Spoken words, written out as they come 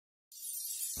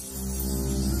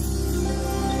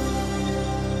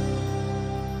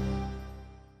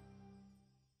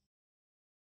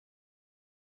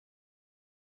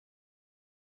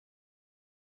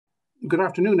Good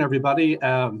afternoon, everybody.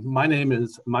 My name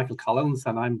is Michael Collins,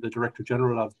 and I'm the Director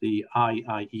General of the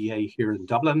IIEA here in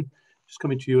Dublin. Just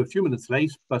coming to you a few minutes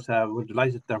late, but we're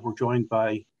delighted that we're joined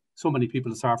by so many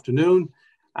people this afternoon,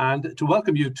 and to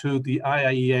welcome you to the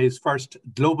IIEA's first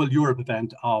Global Europe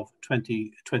event of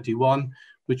 2021,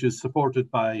 which is supported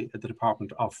by the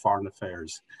Department of Foreign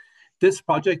Affairs. This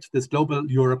project, this Global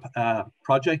Europe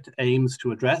project, aims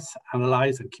to address,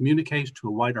 analyse and communicate to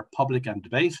a wider public and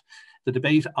debate the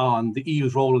debate on the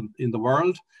EU's role in the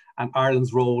world and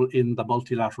Ireland's role in the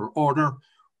multilateral order,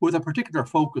 with a particular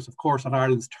focus, of course, on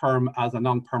Ireland's term as a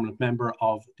non-permanent member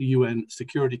of the UN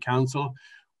Security Council,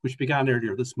 which began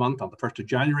earlier this month on the 1st of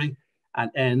January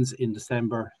and ends in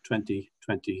December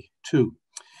 2022.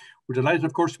 We're delighted,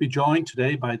 of course, to be joined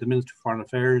today by the Minister for Foreign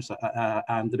Affairs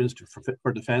and the Minister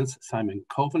for Defence, Simon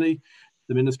Coveney.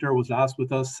 The Minister was last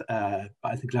with us, I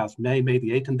think last May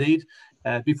the 8th indeed,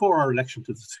 before our election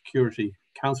to the Security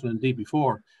Council, indeed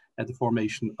before the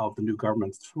formation of the new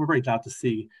government. So we're very glad to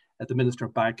see the Minister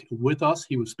back with us.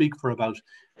 He will speak for about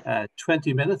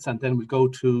 20 minutes and then we'll go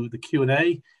to the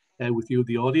Q&A with you,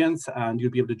 the audience, and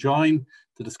you'll be able to join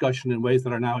the discussion in ways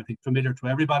that are now, I think, familiar to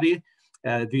everybody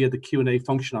via the Q&A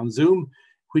function on Zoom,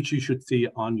 which you should see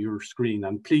on your screen.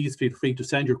 And please feel free to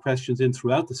send your questions in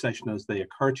throughout the session as they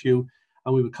occur to you,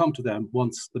 and we will come to them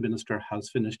once the Minister has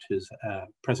finished his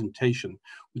presentation.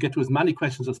 We'll get to as many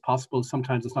questions as possible.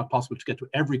 Sometimes it's not possible to get to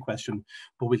every question,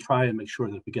 but we'll try and make sure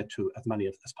that we get to as many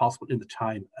as possible in the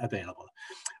time available.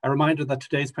 A reminder that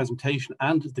today's presentation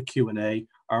and the Q&A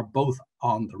are both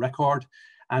on the record,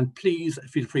 and please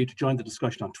feel free to join the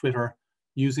discussion on Twitter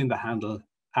using the handle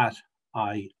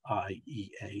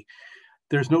 @IIEA.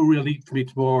 There's no real need for me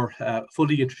to more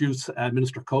fully introduce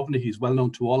Minister Coveney. He's well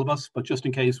known to all of us, but just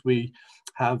in case we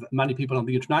have many people on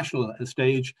the international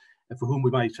stage for whom we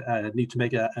might need to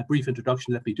make a brief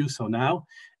introduction, let me do so now.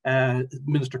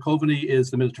 Minister Coveney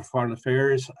is the Minister for Foreign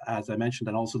Affairs, as I mentioned,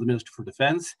 and also the Minister for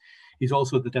Defence. He's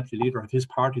also the Deputy Leader of his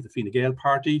party, the Fine Gael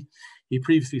party. He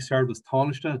previously served as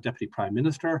Tánaiste, Deputy Prime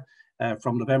Minister,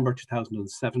 from November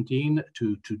 2017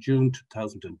 to June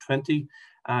 2020.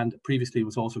 And previously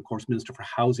was also, of course, Minister for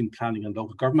Housing, Planning and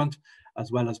Local Government,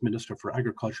 as well as Minister for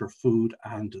Agriculture, Food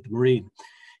and the Marine.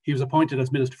 He was appointed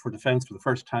as Minister for Defence for the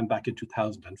first time back in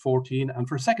 2014 and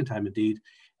for a second time indeed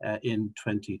in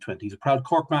 2020. He's a proud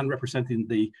Cork man representing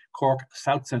the Cork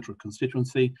South Central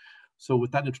constituency. So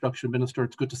with that introduction, Minister,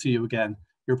 it's good to see you again.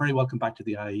 You're very welcome back to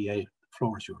the IIEA. The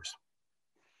floor is yours.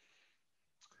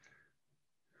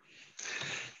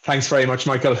 Thanks very much,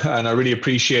 Michael, and I really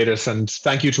appreciate it. And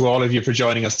thank you to all of you for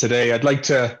joining us today. I'd like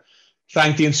to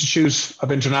thank the Institute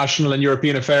of International and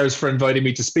European Affairs for inviting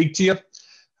me to speak to you.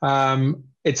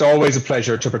 It's always a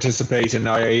pleasure to participate in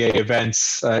IIEA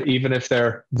events, even if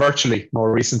they're virtually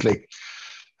more recently.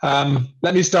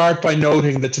 Let me start by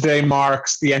noting that today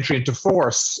marks the entry into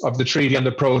force of the Treaty on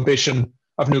the Prohibition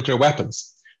of Nuclear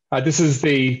Weapons. This is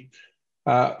the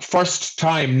first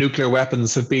time nuclear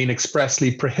weapons have been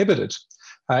expressly prohibited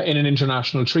in an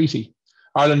international treaty.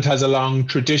 Ireland has a long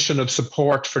tradition of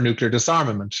support for nuclear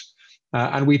disarmament,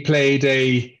 and we played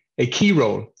a key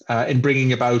role in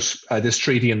bringing about this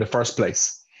treaty in the first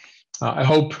place. I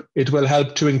hope it will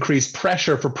help to increase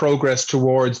pressure for progress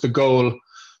towards the goal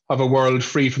of a world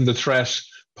free from the threat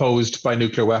posed by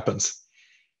nuclear weapons.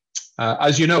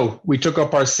 As you know, we took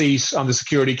up our seat on the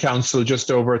Security Council just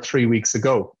over 3 weeks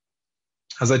ago.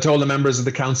 As I told the members of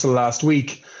the Council last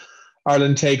week,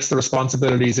 Ireland takes the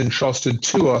responsibilities entrusted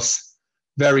to us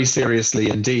very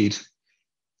seriously indeed.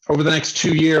 Over the next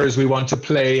 2 years, we want to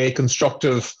play a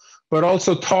constructive but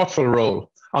also thoughtful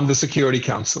role on the Security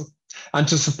Council and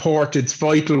to support its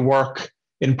vital work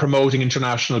in promoting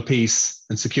international peace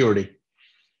and security.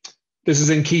 This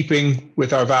is in keeping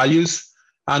with our values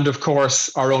and, of course,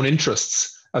 our own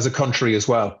interests as a country as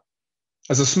well.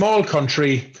 As a small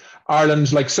country,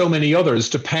 Ireland, like so many others,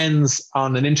 depends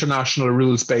on an international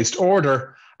rules-based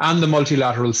order and the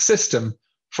multilateral system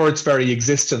for its very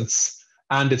existence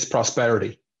and its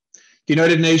prosperity. The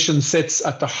United Nations sits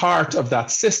at the heart of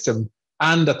that system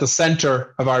and at the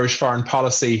centre of Irish foreign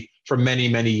policy for many,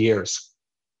 many years.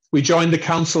 We joined the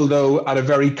Council, though, at a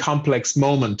very complex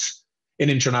moment in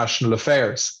international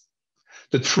affairs.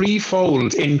 The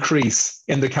threefold increase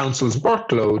in the Council's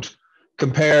workload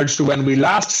compared to when we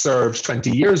last served 20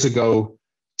 years ago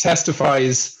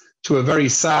testifies to a very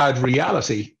sad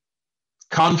reality.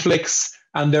 Conflicts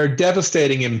and their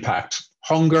devastating impact,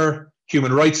 hunger,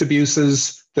 human rights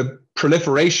abuses, the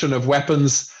proliferation of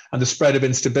weapons and the spread of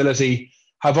instability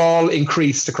have all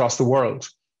increased across the world.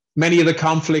 Many of the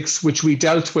conflicts which we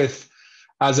dealt with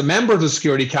as a member of the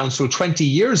Security Council 20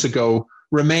 years ago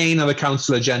remain on the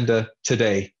Council agenda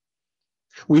today.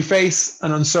 We face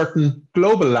an uncertain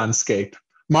global landscape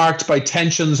marked by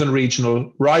tensions and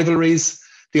regional rivalries,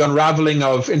 the unraveling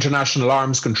of international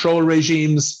arms control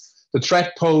regimes, the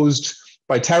threat posed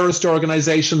by terrorist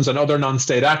organizations and other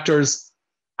non-state actors,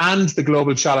 and the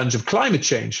global challenge of climate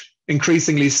change,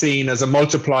 increasingly seen as a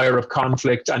multiplier of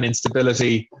conflict and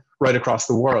instability right across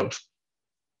the world.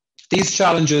 These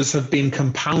challenges have been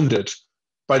compounded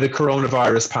by the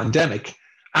coronavirus pandemic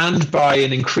and by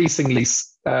an increasingly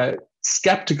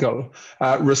skeptical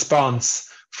response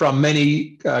from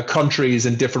many countries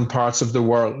in different parts of the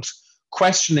world,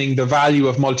 questioning the value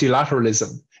of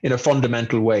multilateralism in a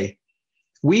fundamental way.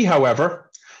 We,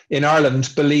 however, in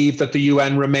Ireland, believe that the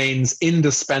UN remains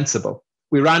indispensable.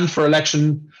 We ran for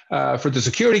election for the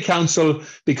Security Council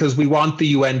because we want the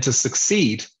UN to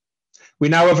succeed. We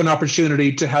now have an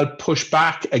opportunity to help push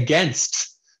back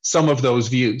against some of those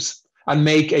views and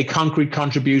make a concrete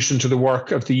contribution to the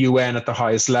work of the UN at the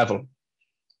highest level.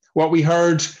 What we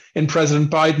heard in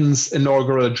President Biden's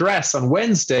inaugural address on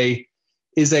Wednesday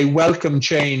is a welcome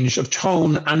change of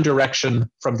tone and direction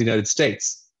from the United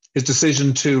States. His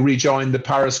decision to rejoin the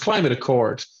Paris Climate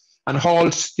Accord and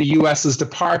halt the US's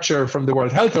departure from the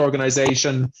World Health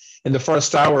Organization in the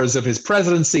first hours of his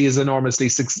presidency is enormously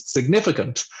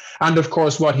significant. And of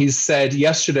course, what he's said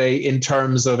yesterday in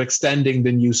terms of extending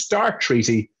the New START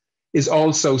treaty is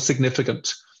also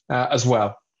significant as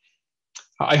well.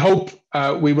 I hope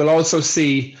we will also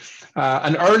see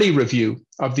an early review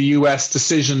of the US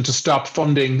decision to stop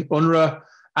funding UNRWA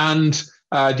and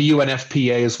the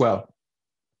UNFPA as well.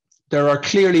 There are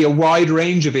clearly a wide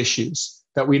range of issues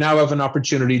that we now have an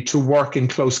opportunity to work in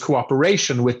close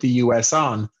cooperation with the US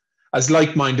on as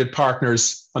like-minded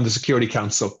partners on the Security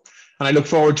Council. And I look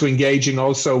forward to engaging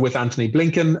also with Anthony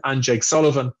Blinken and Jake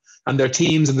Sullivan and their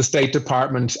teams in the State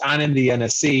Department and in the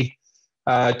NSC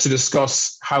to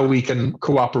discuss how we can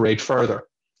cooperate further.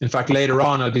 In fact, later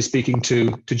on, I'll be speaking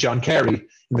to John Kerry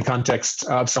in the context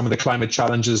of some of the climate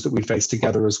challenges that we face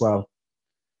together as well.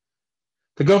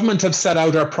 The government have set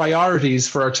out our priorities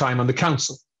for our time on the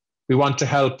Council. We want to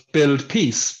help build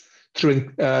peace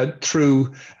through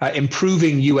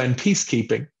improving UN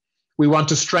peacekeeping. We want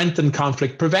to strengthen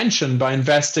conflict prevention by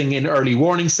investing in early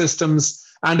warning systems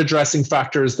and addressing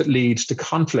factors that lead to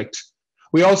conflict.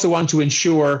 We also want to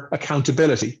ensure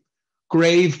accountability.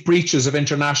 Grave breaches of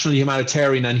international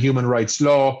humanitarian and human rights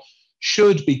law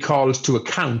should be called to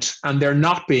account, and they're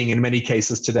not being in many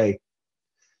cases today.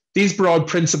 These broad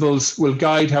principles will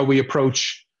guide how we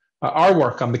approach our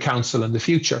work on the Council in the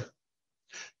future.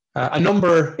 In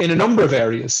a number of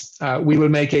areas, we will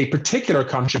make a particular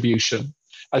contribution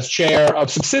as chair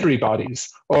of subsidiary bodies,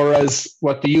 or as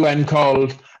what the UN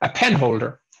called a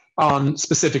penholder on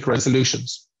specific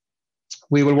resolutions.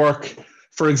 We will work,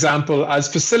 for example, as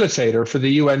facilitator for the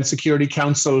UN Security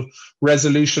Council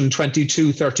Resolution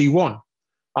 2231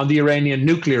 on the Iranian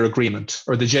nuclear agreement,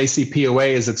 or the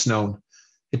JCPOA as it's known.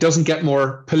 It doesn't get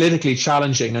more politically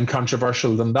challenging and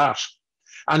controversial than that.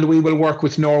 And we will work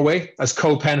with Norway as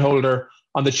co-penholder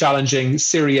on the challenging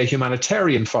Syria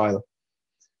humanitarian file.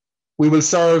 We will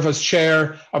serve as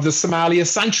chair of the Somalia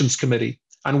Sanctions Committee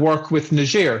and work with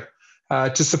Niger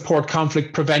to support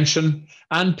conflict prevention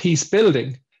and peace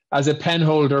building as a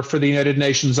penholder for the United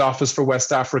Nations Office for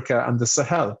West Africa and the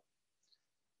Sahel.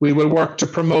 We will work to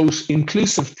promote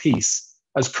inclusive peace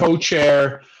as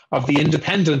co-chair of the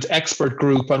Independent Expert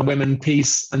Group on Women,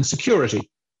 Peace and Security,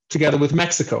 together with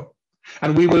Mexico.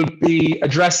 And we will be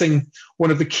addressing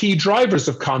one of the key drivers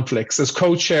of conflicts as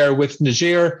co-chair with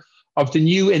Niger of the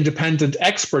new Independent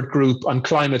Expert Group on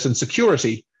Climate and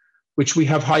Security, which we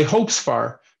have high hopes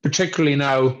for, particularly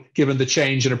now given the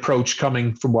change in approach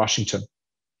coming from Washington.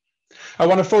 I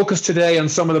want to focus today on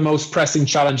some of the most pressing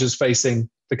challenges facing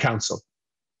the Council.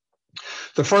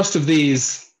 The first of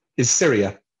these is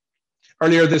Syria.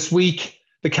 Earlier this week,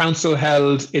 the Council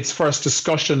held its first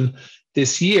discussion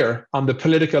this year on the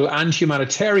political and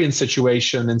humanitarian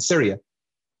situation in Syria.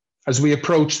 As we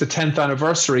approach the 10th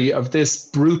anniversary of this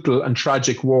brutal and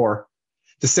tragic war,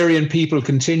 the Syrian people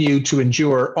continue to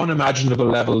endure unimaginable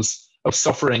levels of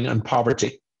suffering and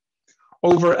poverty.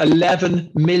 Over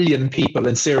 11 million people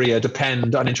in Syria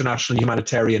depend on international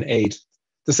humanitarian aid.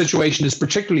 The situation is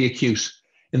particularly acute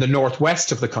in the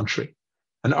northwest of the country,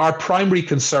 and our primary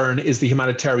concern is the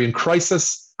humanitarian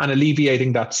crisis and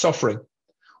alleviating that suffering.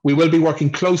 We will be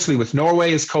working closely with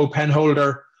Norway as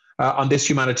co-penholder on this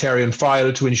humanitarian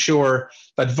file to ensure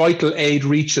that vital aid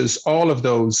reaches all of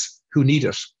those who need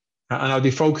it. And I'll be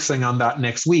focusing on that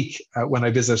next week when I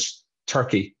visit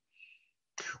Turkey.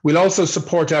 We'll also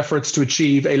support efforts to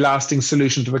achieve a lasting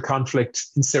solution to the conflict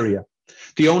in Syria.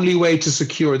 The only way to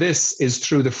secure this is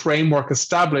through the framework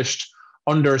established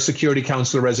under Security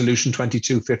Council Resolution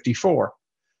 2254.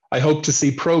 I hope to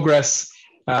see progress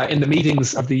in the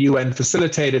meetings of the UN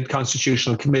Facilitated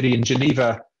Constitutional Committee in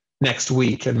Geneva next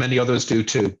week, and many others do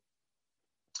too.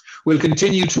 We'll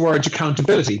continue to urge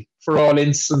accountability for all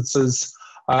instances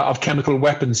of chemical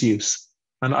weapons use,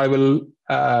 and I will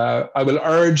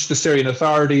urge the Syrian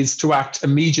authorities to act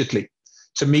immediately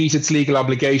to meet its legal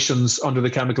obligations under the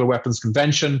Chemical Weapons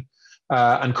Convention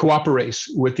and cooperate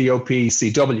with the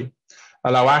OPCW,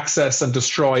 allow access and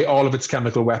destroy all of its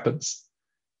chemical weapons.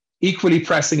 Equally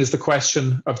pressing is the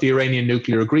question of the Iranian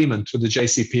nuclear agreement with the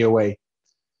JCPOA.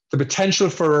 The potential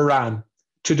for Iran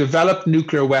to develop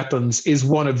nuclear weapons is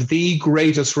one of the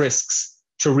greatest risks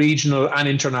to regional and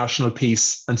international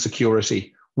peace and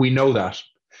security. We know that.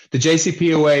 The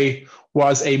JCPOA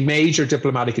was a major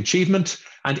diplomatic achievement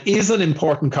and is an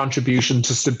important contribution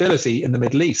to stability in the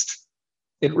Middle East.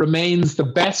 It remains the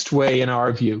best way, in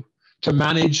our view, to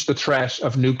manage the threat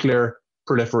of nuclear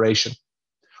proliferation.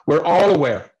 We're all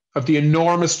aware of the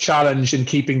enormous challenge in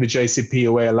keeping the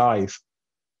JCPOA alive.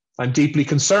 I'm deeply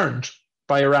concerned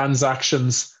by Iran's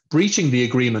actions breaching the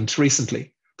agreement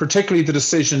recently, particularly the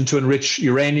decision to enrich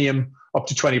uranium up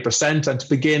to 20% and to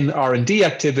begin R&D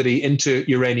activity into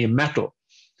uranium metal.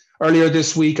 Earlier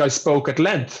this week, I spoke at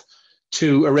length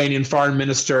to Iranian Foreign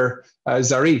Minister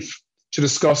Zarif to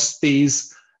discuss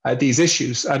these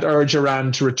issues and urge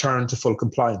Iran to return to full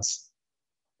compliance.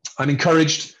 I'm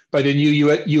encouraged by the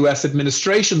new US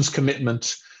administration's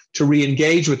commitment to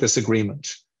re-engage with this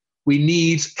agreement. We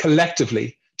need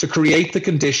collectively to create the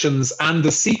conditions and the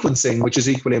sequencing, which is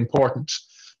equally important,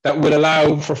 that will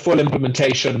allow for full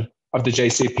implementation of the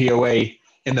JCPOA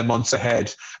in the months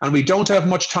ahead. And we don't have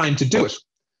much time to do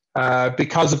it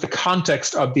because of the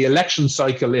context of the election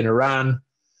cycle in Iran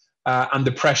and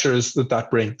the pressures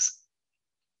that brings.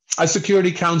 As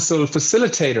Security Council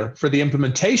facilitator for the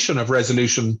implementation of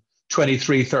Resolution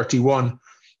 2331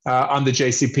 on the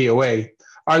JCPOA,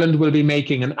 Ireland will be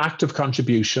making an active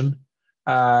contribution,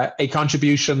 a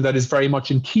contribution that is very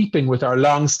much in keeping with our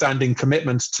long-standing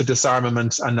commitment to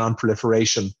disarmament and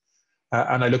non-proliferation.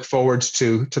 And I look forward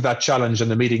to that challenge and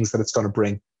the meetings that it's going to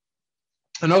bring.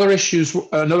 Another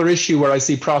issue where I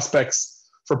see prospects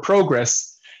for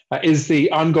progress is the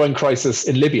ongoing crisis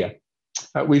in Libya.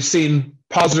 We've seen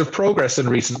positive progress in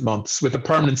recent months with a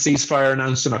permanent ceasefire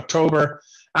announced in October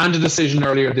and a decision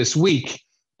earlier this week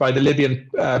by the Libyan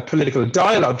Political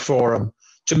Dialogue Forum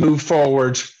to move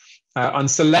forward on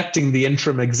selecting the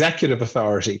interim executive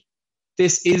authority.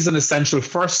 This is an essential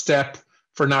first step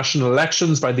for national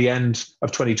elections by the end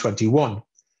of 2021.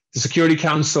 The Security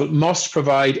Council must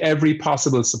provide every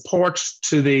possible support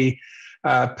to the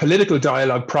political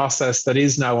dialogue process that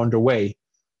is now underway.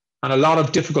 And a lot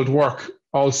of difficult work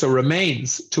also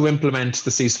remains to implement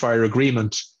the ceasefire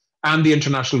agreement, and the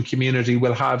international community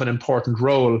will have an important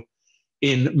role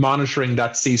in monitoring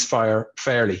that ceasefire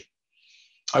fairly.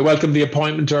 I welcome the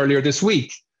appointment earlier this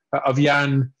week of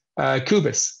Jan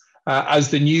Kubis as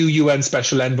the new UN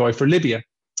Special Envoy for Libya.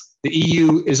 The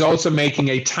EU is also making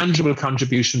a tangible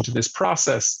contribution to this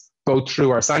process, both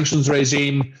through our sanctions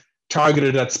regime,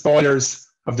 targeted at spoilers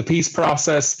of the peace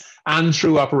process, and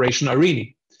through Operation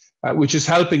Irene, which is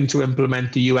helping to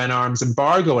implement the UN arms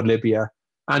embargo in Libya,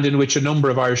 and in which a number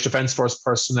of Irish Defence Force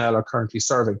personnel are currently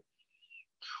serving.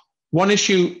 One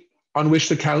issue on which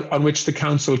the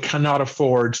Council cannot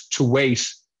afford to wait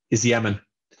is Yemen,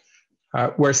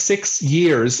 where 6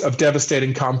 years of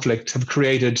devastating conflict have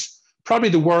created probably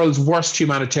the world's worst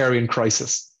humanitarian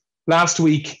crisis. Last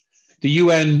week, the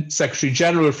UN Secretary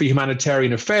General for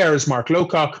Humanitarian Affairs, Mark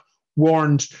Lowcock,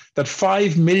 warned that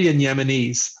 5 million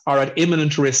Yemenis are at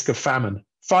imminent risk of famine.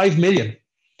 5 million.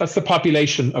 That's the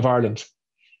population of Ireland.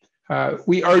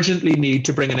 We urgently need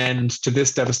to bring an end to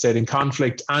this devastating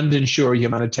conflict and ensure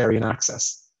humanitarian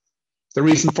access. The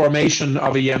recent formation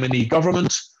of a Yemeni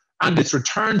government and its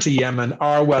return to Yemen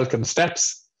are welcome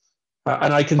steps.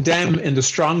 And I condemn in the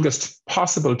strongest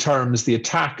possible terms the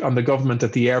attack on the government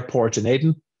at the airport in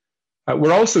Aden.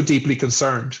 We're also deeply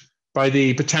concerned by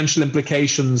the potential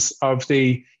implications of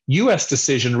the US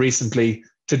decision recently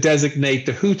to designate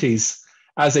the Houthis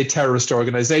as a terrorist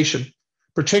organization,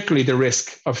 particularly the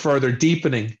risk of further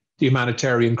deepening the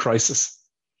humanitarian crisis.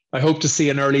 I hope to see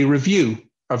an early review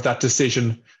of that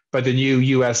decision by the new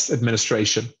US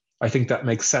administration. I think that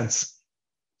makes sense.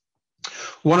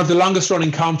 One of the longest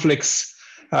running conflicts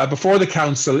before the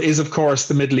Council is, of course,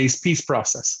 the Middle East peace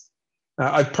process.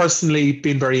 I've personally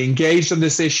been very engaged on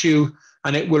this issue,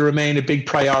 and it will remain a big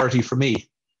priority for me.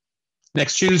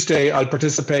 Next Tuesday, I'll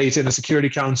participate in a Security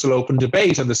Council open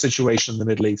debate on the situation in the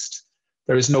Middle East.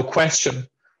 There is no question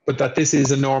but that this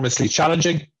is enormously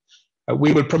challenging.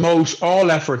 We will promote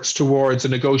all efforts towards a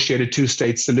negotiated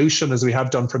two-state solution, as we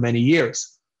have done for many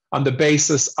years, on the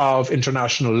basis of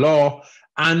international law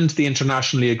and the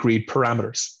internationally agreed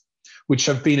parameters, which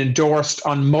have been endorsed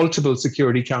on multiple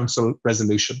Security Council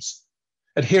resolutions.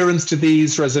 Adherence to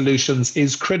these resolutions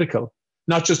is critical,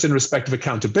 not just in respect of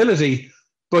accountability,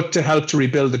 but to help to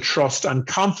rebuild the trust and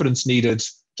confidence needed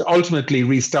to ultimately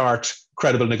restart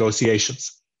credible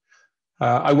negotiations.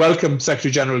 I welcome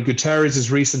Secretary General Guterres'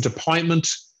 recent appointment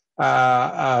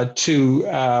to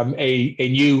a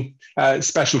new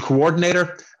special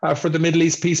coordinator for the Middle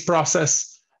East peace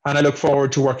process, and I look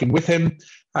forward to working with him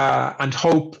and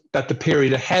hope that the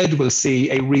period ahead will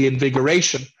see a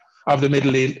reinvigoration of the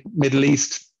Middle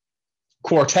East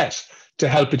quartet to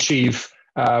help achieve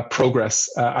progress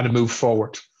and a move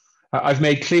forward. I've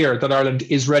made clear that Ireland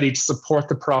is ready to support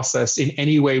the process in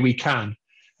any way we can.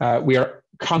 We are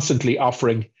constantly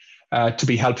offering to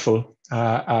be helpful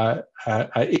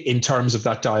in terms of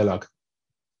that dialogue.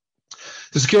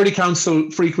 The Security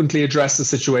Council frequently addresses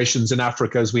situations in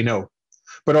Africa, as we know,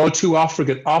 but all too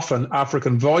often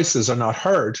African voices are not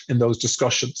heard in those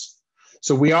discussions.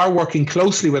 So we are working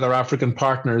closely with our African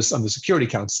partners on the Security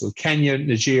Council, Kenya,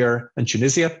 Niger, and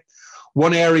Tunisia.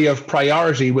 One area of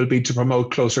priority will be to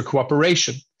promote closer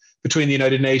cooperation between the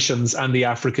United Nations and the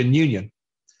African Union.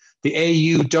 The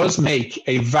AU does make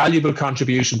a valuable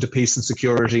contribution to peace and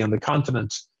security on the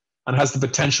continent and has the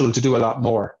potential to do a lot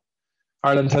more.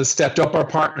 Ireland has stepped up our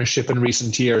partnership in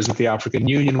recent years with the African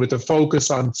Union with a focus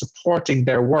on supporting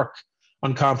their work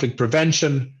on conflict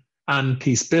prevention and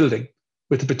peace building,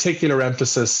 with a particular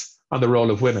emphasis on the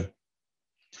role of women.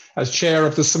 As chair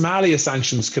of the Somalia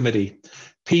Sanctions Committee,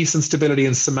 peace and stability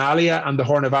in Somalia and the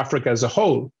Horn of Africa as a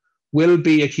whole will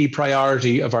be a key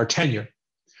priority of our tenure.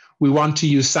 We want to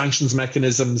use sanctions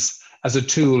mechanisms as a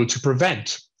tool to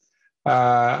prevent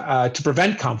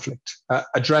conflict,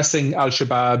 addressing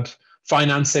al-Shabaab,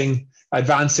 financing,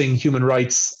 advancing human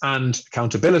rights and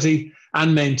accountability,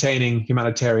 and maintaining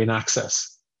humanitarian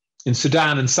access. In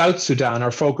Sudan and South Sudan,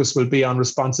 our focus will be on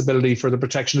responsibility for the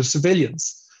protection of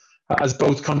civilians, as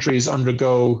both countries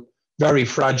undergo very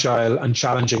fragile and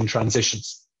challenging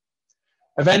transitions.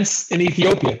 Events in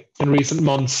Ethiopia in recent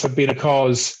months have been a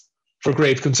cause for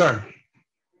grave concern.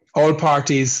 All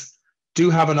parties do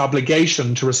have an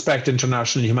obligation to respect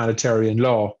international humanitarian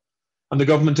law, and the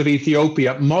government of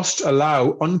Ethiopia must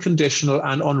allow unconditional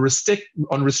and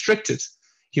unrestricted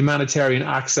humanitarian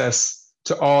access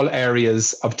to all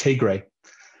areas of Tigray.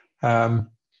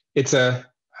 It's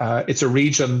a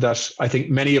region that I think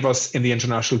many of us in the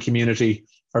international community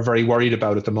are very worried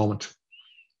about at the moment.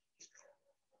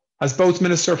 As both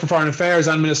Minister for Foreign Affairs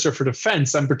and Minister for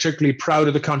Defence, I'm particularly proud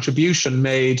of the contribution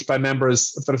made by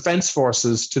members of the Defence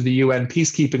Forces to the UN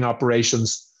peacekeeping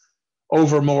operations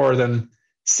over more than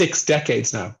 6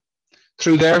 decades now.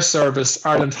 Through their service,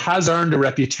 Ireland has earned a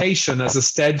reputation as a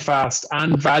steadfast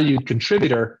and valued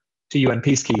contributor to UN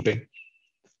peacekeeping.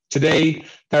 Today,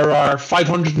 there are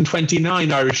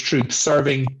 529 Irish troops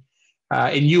serving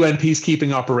in UN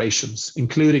peacekeeping operations,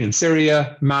 including in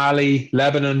Syria, Mali,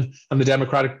 Lebanon, and the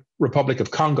Democratic Republic of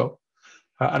Congo.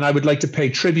 And I would like to pay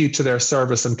tribute to their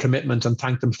service and commitment and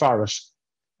thank them for it.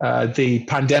 The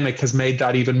pandemic has made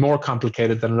that even more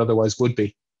complicated than it otherwise would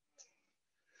be.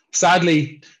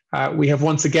 Sadly, we have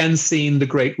once again seen the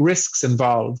great risks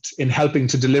involved in helping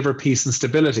to deliver peace and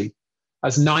stability,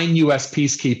 as 9 US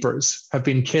peacekeepers have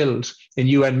been killed in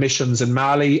UN missions in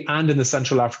Mali and in the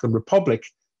Central African Republic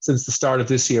since the start of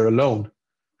this year alone.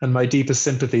 And my deepest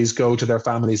sympathies go to their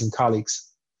families and colleagues.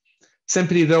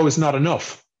 Sympathy, though, is not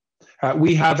enough.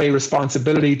 We have a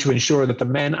responsibility to ensure that the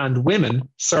men and women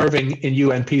serving in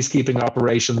UN peacekeeping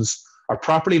operations are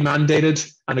properly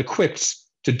mandated and equipped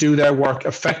to do their work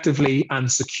effectively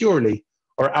and securely,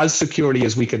 or as securely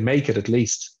as we can make it at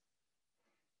least.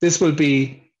 This will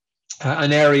be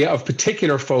an area of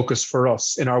particular focus for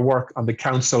us in our work on the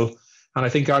Council, and I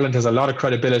think Ireland has a lot of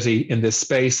credibility in this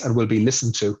space and will be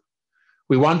listened to.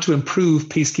 We want to improve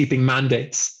peacekeeping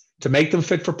mandates to make them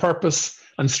fit for purpose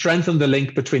and strengthen the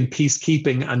link between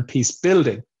peacekeeping and peace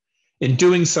building. In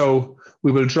doing so,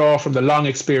 we will draw from the long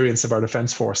experience of our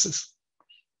defence forces.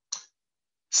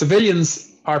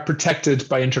 Civilians are protected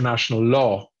by international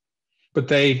law, but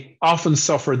they often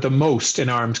suffer the most in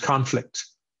armed conflict.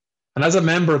 And as a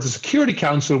member of the Security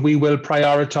Council, we will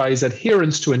prioritise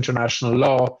adherence to international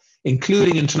law,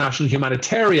 including international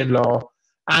humanitarian law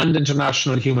and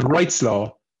international human rights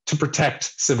law, to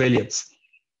protect civilians.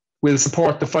 We'll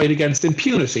support the fight against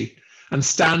impunity and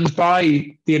stand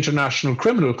by the International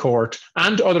Criminal Court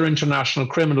and other international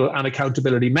criminal and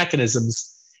accountability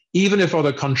mechanisms, even if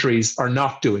other countries are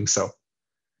not doing so.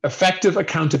 effective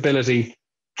accountability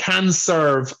can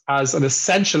serve as an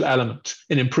essential element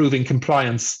in improving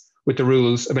compliance with the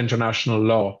rules of international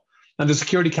law. And the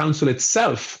Security Council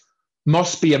itself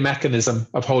must be a mechanism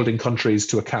of holding countries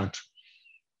to account.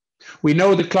 We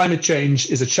know that climate change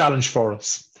is a challenge for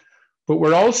us, but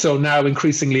we're also now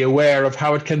increasingly aware of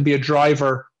how it can be a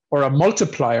driver or a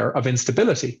multiplier of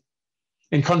instability.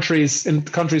 In countries,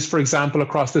 for example,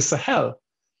 across the Sahel,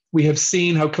 we have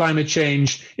seen how climate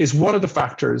change is one of the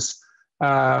factors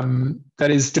that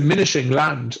is diminishing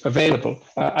land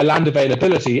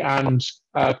availability and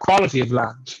quality of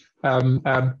land,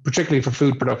 particularly for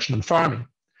food production and farming.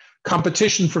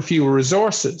 Competition for fewer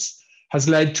resources has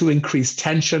led to increased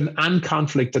tension and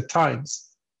conflict at times.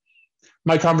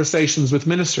 My conversations with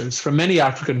ministers from many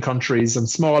African countries and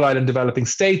small island developing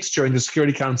states during the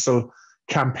Security Council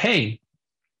campaign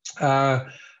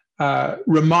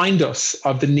remind us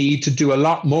of the need to do a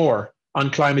lot more on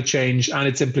climate change and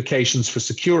its implications for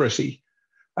security.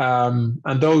 And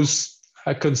those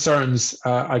concerns,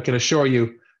 I can assure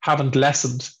you, haven't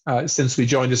lessened since we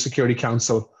joined the Security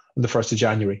Council on the 1st of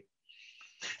January.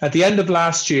 At the end of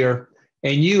last year,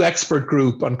 a new expert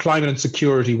group on climate and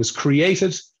security was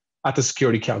created at the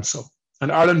Security Council,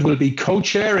 and Ireland will be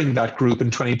co-chairing that group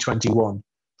in 2021,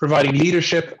 providing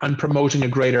leadership and promoting a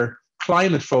greater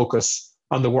climate focus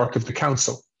on the work of the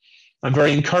Council. I'm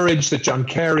very encouraged that John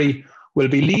Kerry will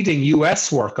be leading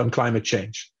US work on climate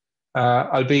change.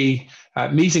 I'll be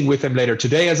meeting with him later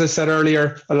today, as I said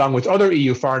earlier, along with other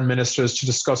EU foreign ministers to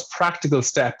discuss practical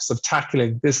steps of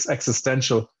tackling this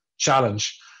existential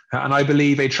challenge. And I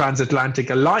believe a transatlantic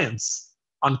alliance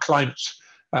on climate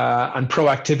and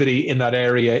proactivity in that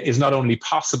area is not only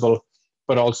possible,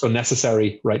 but also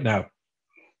necessary right now.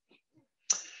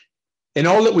 In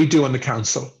all that we do in the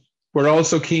Council, we're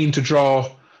also keen to draw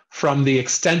from the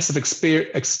extensive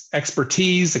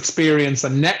expertise, experience,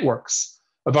 and networks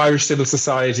of Irish civil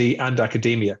society and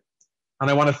academia. And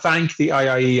I want to thank the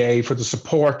IIEA for the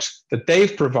support that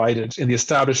they've provided in the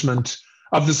establishment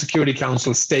of the Security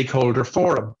Council Stakeholder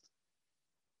Forum.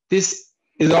 This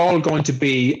is all going to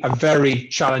be a very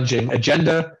challenging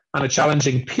agenda and a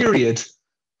challenging period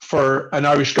for an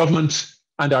Irish government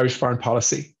and Irish foreign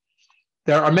policy.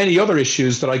 There are many other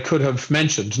issues that I could have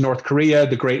mentioned: North Korea,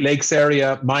 the Great Lakes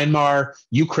area, Myanmar,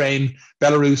 Ukraine,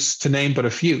 Belarus, to name but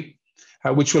a few,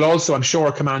 which will also, I'm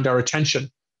sure, command our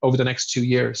attention over the next 2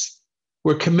 years.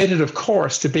 We're committed, of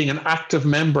course, to being an active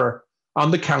member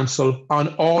on the Council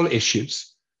on all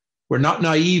issues. We're not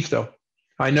naive, though.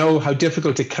 I know how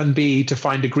difficult it can be to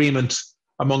find agreement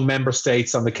among member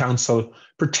states on the Council,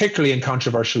 particularly in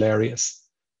controversial areas.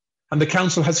 And the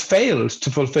Council has failed to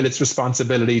fulfill its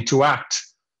responsibility to act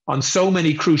on so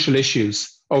many crucial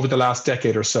issues over the last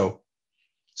decade or so.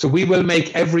 So we will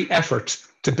make every effort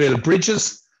to build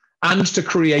bridges and to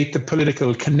create the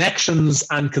political connections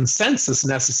and consensus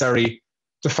necessary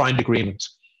to find agreement.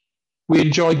 We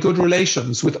enjoy good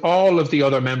relations with all of the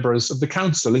other members of the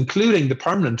Council, including the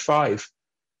permanent 5,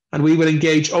 and we will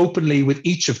engage openly with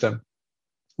each of them.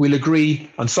 We'll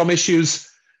agree on some issues,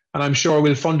 and I'm sure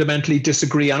we'll fundamentally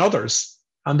disagree on others,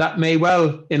 and that may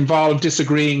well involve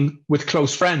disagreeing with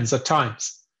close friends at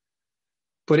times.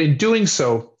 But in doing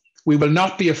so, we will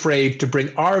not be afraid to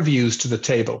bring our views to the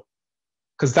table,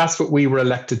 because that's what we were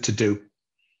elected to do.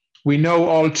 We know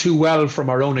all too well from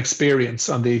our own experience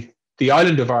on the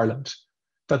island of Ireland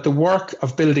that the work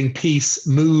of building peace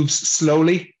moves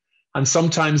slowly and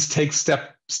sometimes takes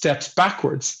steps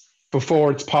backwards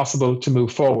before it's possible to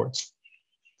move forwards.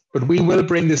 But we will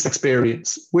bring this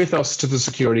experience with us to the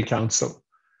Security Council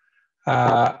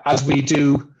as we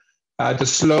do the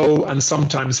slow and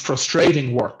sometimes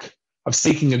frustrating work of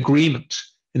seeking agreement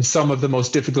in some of the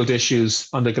most difficult issues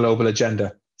on the global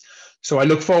agenda. So I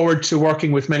look forward to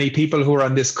working with many people who are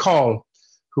on this call,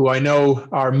 who I know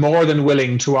are more than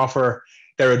willing to offer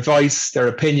their advice, their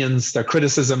opinions, their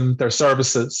criticism, their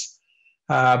services.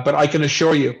 But I can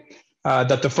assure you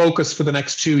that the focus for the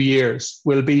next 2 years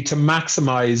will be to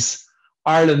maximise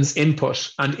Ireland's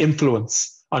input and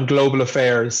influence on global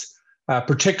affairs,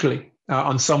 particularly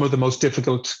on some of the most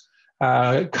difficult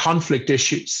conflict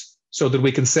issues, so that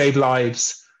we can save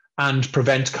lives and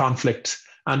prevent conflict,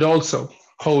 and also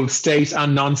hold state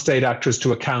and non-state actors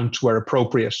to account where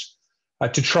appropriate,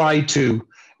 to try to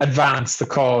advance the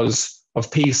cause of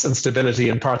peace and stability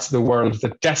in parts of the world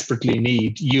that desperately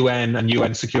need UN and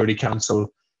UN Security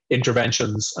Council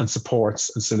interventions and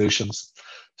supports and solutions.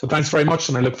 So thanks very much,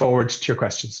 and I look forward to your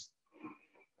questions.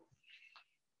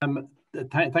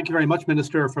 Thank you very much,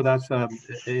 Minister, for that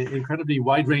incredibly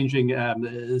wide-ranging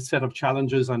set of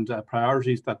challenges and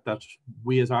priorities that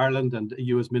we as Ireland and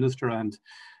you as Minister and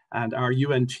and our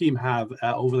UN team have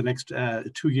over the next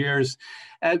 2 years.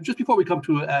 Just before we come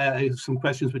to some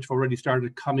questions which have already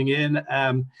started coming in,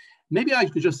 maybe I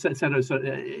could just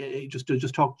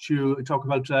just talk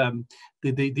about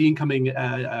the incoming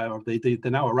or the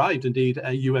now arrived indeed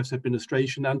US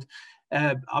administration, and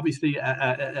obviously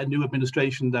a new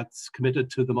administration that's committed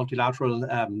to the multilateral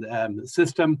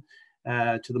system,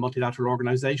 to the multilateral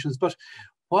organizations. But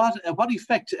what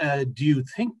effect do you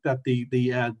think that the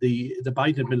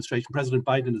Biden administration, President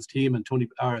Biden and his team, and Tony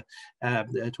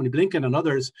Blinken and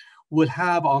others would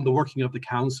have on the working of the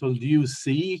council? Do you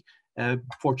see,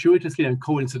 fortuitously and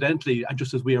coincidentally,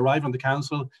 just as we arrive on the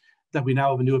council, that we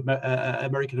now have a new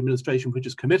American administration which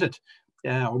is committed,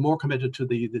 or more committed to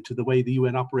the way the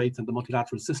UN operates and the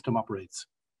multilateral system operates?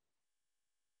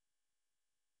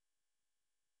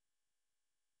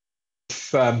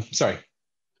 Sorry,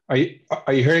 are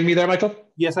you hearing me there, Michael?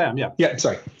 Yes, I am. Yeah. Yeah.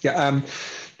 Sorry. Yeah.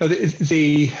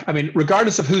 I mean,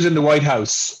 regardless of who's in the White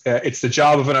House, it's the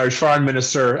job of an Irish foreign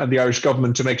minister and the Irish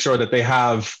government to make sure that they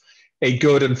have a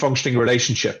good and functioning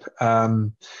relationship.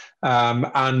 And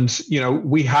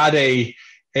we had a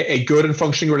good and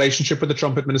functioning relationship with the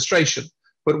Trump administration,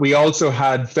 but we also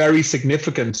had very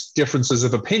significant differences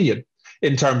of opinion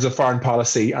in terms of foreign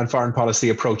policy and foreign policy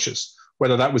approaches,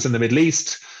 whether that was in the Middle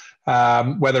East,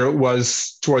 whether it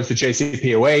was towards the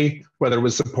JCPOA, whether it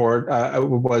was support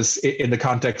was in the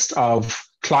context of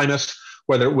climate,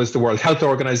 whether it was the World Health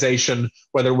Organization,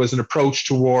 whether it was an approach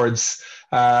towards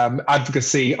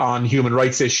advocacy on human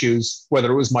rights issues,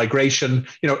 whether it was migration.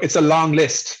 It's a long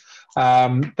list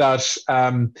that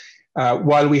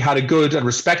while we had a good and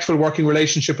respectful working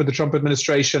relationship with the Trump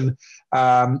administration,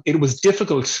 it was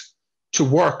difficult to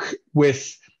work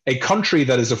with a country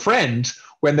that is a friend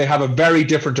when they have a very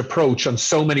different approach on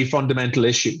so many fundamental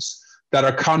issues that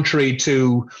are contrary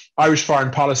to Irish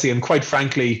foreign policy and, quite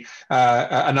frankly,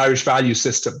 an Irish value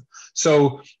system.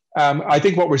 So I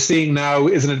think what we're seeing now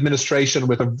is an administration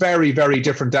with a very, very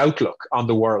different outlook on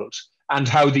the world and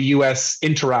how the US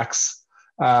interacts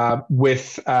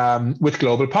with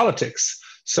global politics.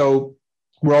 So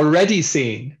we're already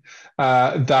seeing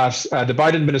that the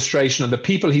Biden administration and the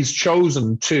people he's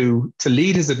chosen to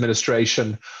lead his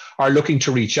administration are looking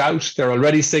to reach out. They're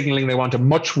already signaling they want a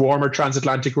much warmer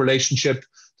transatlantic relationship.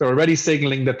 They're already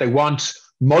signaling that they want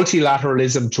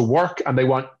multilateralism to work and they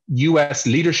want US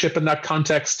leadership in that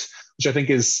context, which I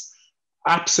think is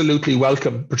absolutely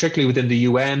welcome, particularly within the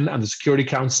UN and the Security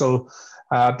Council.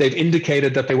 They've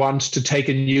indicated that they want to take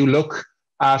a new look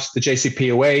at the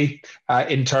JCPOA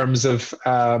in terms of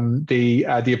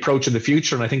the approach in the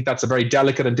future. And I think that's a very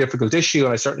delicate and difficult issue.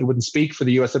 And I certainly wouldn't speak for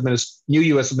the new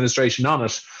US administration on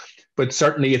it. But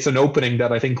certainly it's an opening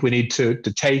that I think we need to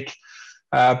take.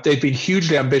 They've been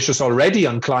hugely ambitious already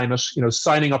on climate,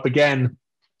 signing up again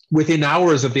within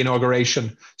hours of the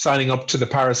inauguration, signing up to the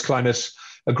Paris Climate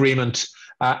Agreement.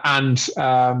 John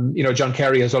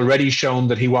Kerry has already shown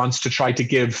that he wants to try to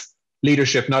give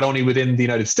leadership not only within the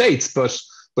United States, but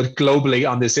globally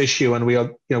on this issue. And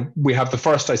we have the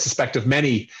first, I suspect, of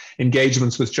many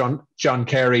engagements with John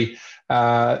Kerry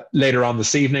later on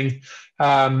this evening.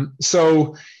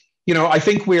 I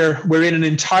think we're in an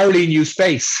entirely new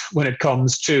space when it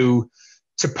comes to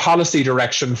policy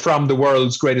direction from the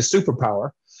world's greatest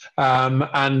superpower.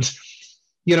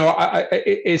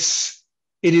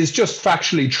 It is just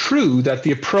factually true that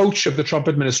the approach of the Trump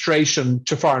administration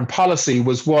to foreign policy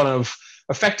was one of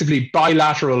effectively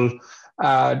bilateral,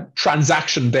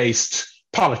 transaction-based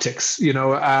politics,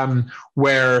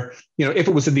 where, if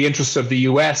it was in the interests of the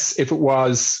US, if it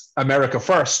was America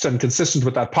first and consistent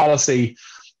with that policy,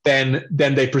 then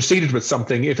they proceeded with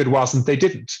something. If it wasn't, they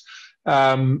didn't.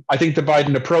 I think the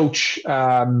Biden approach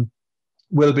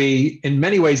will be in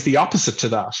many ways the opposite to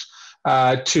that,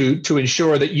 to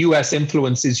ensure that US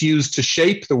influence is used to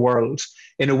shape the world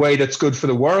in a way that's good for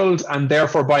the world and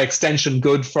therefore by extension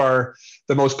good for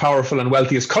the most powerful and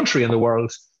wealthiest country in the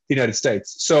world, the United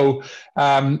States. So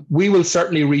we will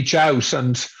certainly reach out,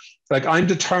 and I'm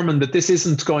determined that this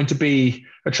isn't going to be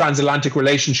a transatlantic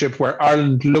relationship where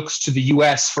Ireland looks to the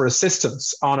US for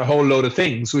assistance on a whole load of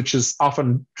things, which is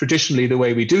often traditionally the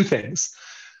way we do things.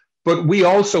 But we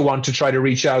also want to try to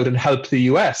reach out and help the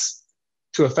US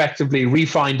to effectively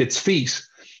re-find its feet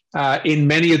in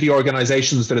many of the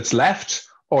organizations that it's left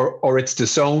or it's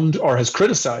disowned or has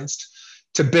criticized,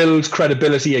 to build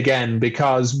credibility again,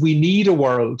 because we need a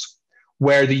world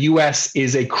where the US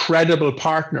is a credible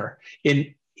partner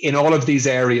in all of these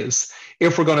areas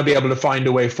if we're going to be able to find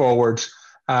a way forward.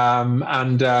 That's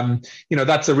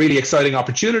a really exciting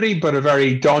opportunity, but a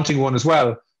very daunting one as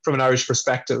well from an Irish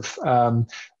perspective.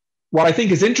 What I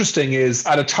think is interesting is,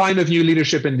 at a time of new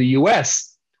leadership in the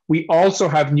US, we also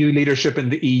have new leadership in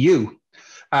the EU.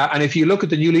 And if you look at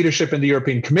the new leadership in the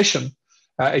European Commission,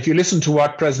 if you listen to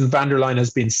what President van der Leyen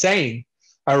has been saying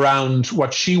around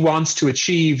what she wants to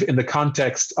achieve in the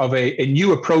context of a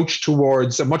new approach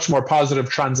towards a much more positive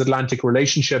transatlantic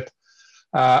relationship,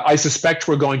 I suspect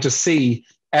we're going to see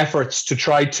efforts to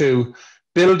try to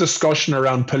build discussion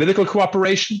around political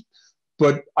cooperation,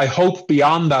 but I hope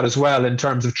beyond that as well in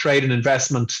terms of trade and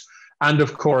investment, and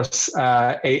of course,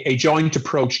 a joint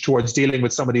approach towards dealing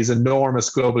with some of these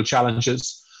enormous global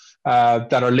challenges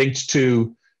that are linked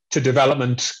to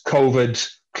development, COVID,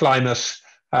 climate,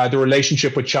 the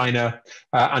relationship with China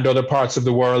and other parts of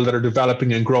the world that are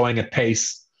developing and growing at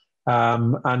pace.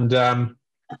 To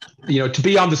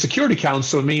be on the Security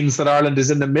Council means that Ireland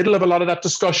is in the middle of a lot of that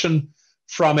discussion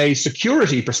from a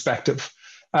security perspective,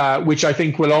 which I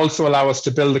think will also allow us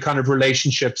to build the kind of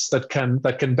relationships that can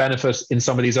benefit in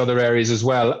some of these other areas as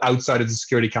well outside of the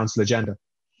Security Council agenda.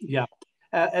 Yeah.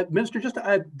 Minister, just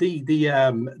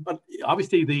but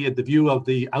obviously the view of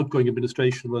the outgoing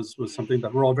administration was something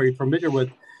that we're all very familiar with,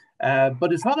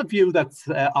 but it's not a view that's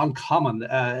uncommon,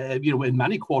 in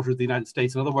many quarters of the United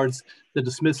States. In other words, the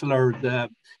dismissal or the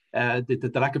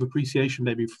lack of appreciation,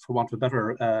 maybe for want of a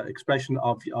better expression,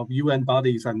 of UN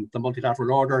bodies and the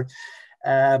multilateral order.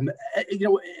 Have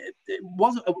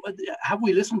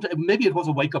we listened to, maybe it was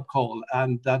a wake-up call,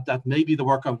 and that maybe the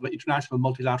work of international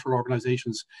multilateral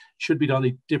organizations should be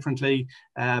done differently.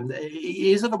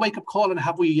 Is it a wake-up call, and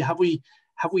have we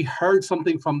heard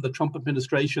something from the Trump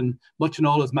administration, much and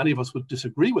all as many of us would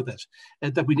disagree with it,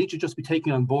 that we need to just be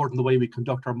taking on board in the way we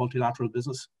conduct our multilateral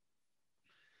business?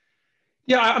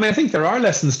 Yeah, I mean, I think there are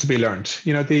lessons to be learned.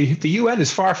 The UN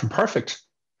is far from perfect,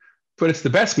 but it's the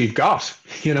best we've got.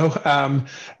 The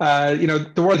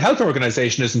World Health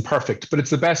Organization isn't perfect, but it's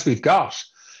the best we've got.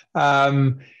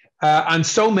 And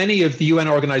so many of the UN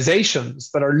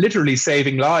organizations that are literally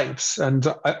saving lives. And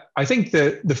I think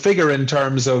the figure in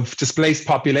terms of displaced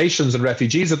populations and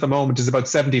refugees at the moment is about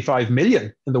 75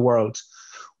 million in the world.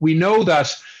 We know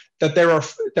that there are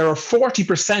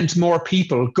 40% more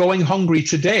people going hungry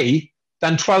today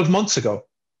than 12 months ago.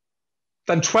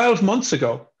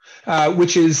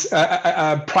 Which is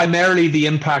primarily the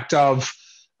impact of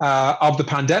the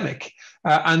pandemic.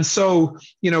 And so,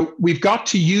 we've got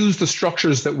to use the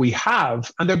structures that we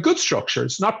have, and they're good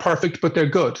structures, not perfect, but they're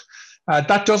good.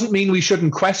 That doesn't mean we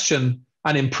shouldn't question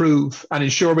and improve and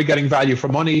ensure we're getting value for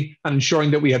money, and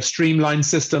ensuring that we have streamlined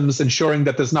systems, ensuring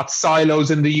that there's not silos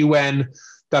in the UN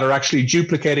that are actually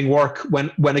duplicating work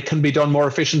when it can be done more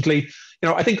efficiently.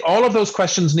 I think all of those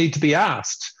questions need to be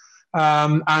asked.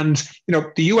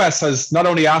 The US has not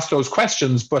only asked those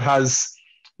questions, but has,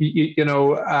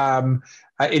 in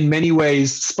many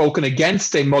ways spoken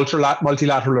against a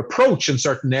multilateral approach in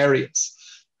certain areas.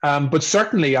 But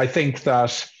certainly, I think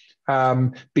that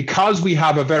because we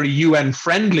have a very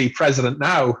UN-friendly president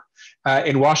now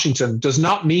in Washington, does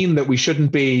not mean that we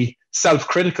shouldn't be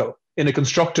self-critical in a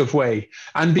constructive way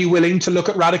and be willing to look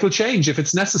at radical change if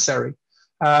it's necessary.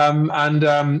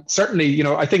 Certainly,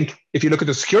 I think if you look at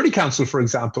the Security Council, for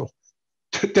example,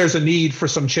 there's a need for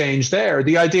some change there.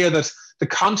 The idea that the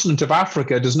continent of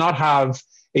Africa does not have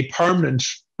a permanent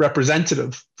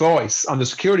representative voice on the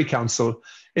Security Council,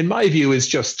 in my view, is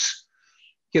just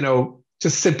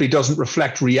simply doesn't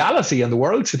reflect reality in the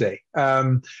world today,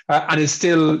 and is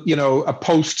still, a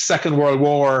post-Second World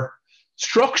War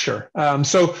structure. And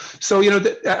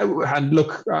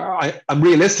look, I'm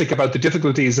realistic about the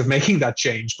difficulties of making that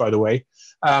change, by the way.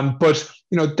 But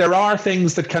there are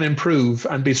things that can improve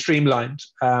and be streamlined.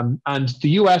 And the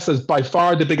US is by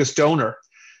far the biggest donor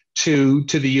to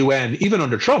the UN, even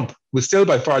under Trump, was still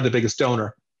by far the biggest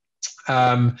donor,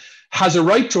 has a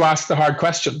right to ask the hard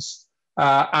questions.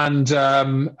 And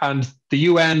the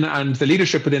UN and the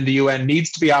leadership within the UN needs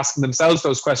to be asking themselves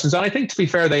those questions. And I think, to be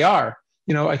fair, they are.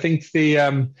 I think the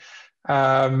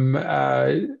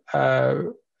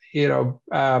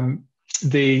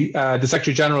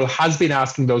Secretary General has been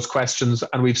asking those questions,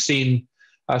 and we've seen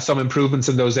some improvements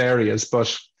in those areas.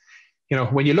 But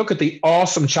when you look at the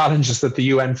awesome challenges that the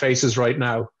UN faces right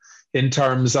now, in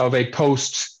terms of a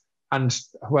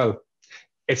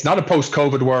it's not a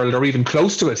post-COVID world or even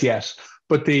close to it yet.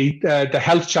 But the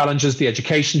health challenges, the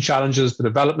education challenges, the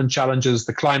development challenges,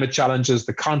 the climate challenges,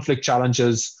 the conflict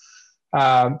challenges.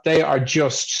 They are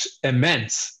just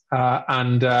immense,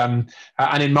 and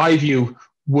in my view,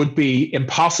 would be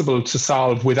impossible to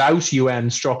solve without UN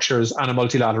structures and a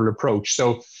multilateral approach.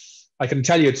 So I can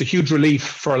tell you it's a huge relief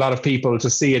for a lot of people to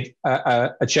see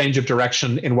a change of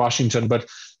direction in Washington. But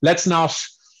let's not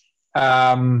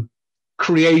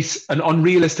create an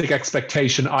unrealistic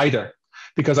expectation either,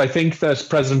 because I think that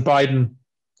President Biden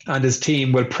and his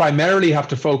team will primarily have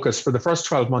to focus for the first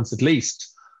 12 months at least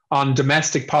on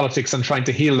domestic politics and trying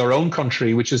to heal their own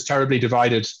country, which is terribly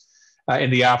divided in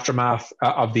the aftermath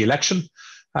of the election.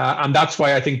 And that's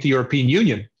why I think the European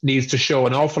Union needs to show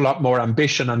an awful lot more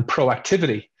ambition and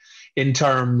proactivity in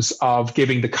terms of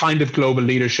giving the kind of global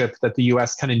leadership that the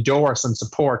US can endorse and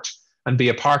support and be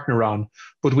a partner on.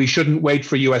 But we shouldn't wait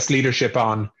for US leadership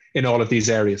in all of these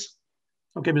areas.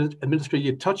 Okay, Minister,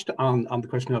 you touched on the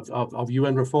question of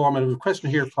UN reform, and I have a question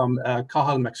here from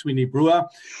Cathal McSweeney-Brua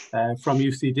from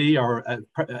UCD, or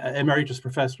Emeritus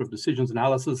Professor of Decisions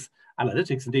Analysis,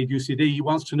 Analytics, indeed, UCD. He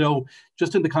wants to know,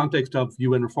 just in the context of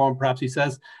UN reform, perhaps, he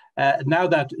says, now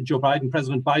that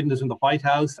President Biden is in the White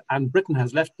House and Britain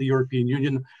has left the European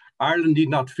Union, Ireland need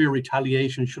not fear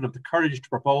retaliation, should have the courage to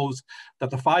propose that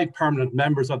the 5 permanent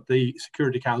members of the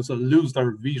Security Council lose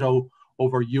their veto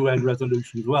over UN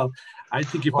resolutions. Well, I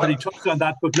think you've already touched on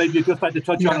that, but maybe you'd just like to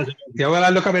touch on it. Yeah,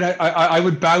 well, look, I mean, I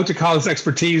would bow to Carl's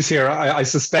expertise here. I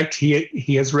suspect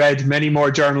he has read many more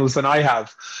journals than I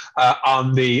have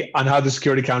on how the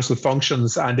Security Council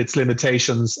functions and its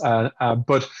limitations.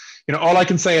 But all I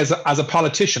can say as a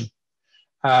politician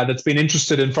that's been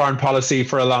interested in foreign policy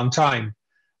for a long time,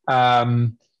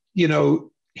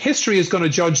 history is going to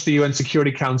judge the UN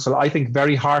Security Council, I think,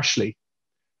 very harshly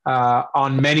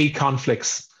on many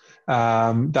conflicts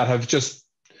that have just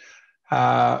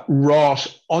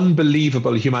wrought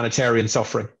unbelievable humanitarian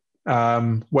suffering,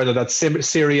 whether that's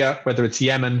Syria, whether it's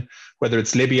Yemen, whether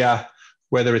it's Libya,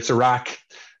 whether it's Iraq,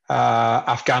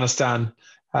 Afghanistan.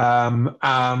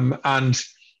 And,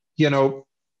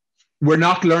 we're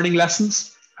not learning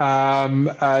lessons.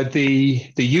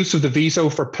 The use of the veto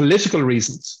for political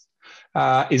reasons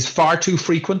is far too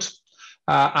frequent.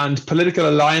 And political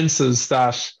alliances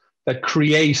that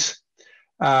create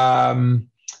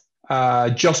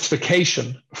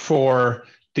justification for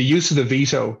the use of the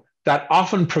veto that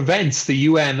often prevents the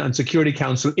UN and Security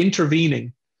Council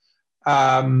intervening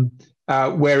where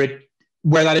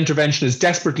that intervention is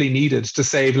desperately needed to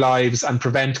save lives and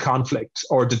prevent conflict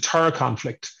or deter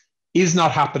conflict is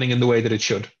not happening in the way that it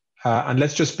should. And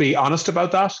let's just be honest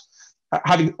about that.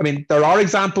 There are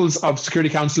examples of Security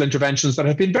Council interventions that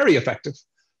have been very effective,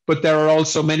 but there are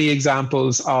also many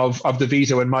examples of the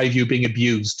veto, in my view, being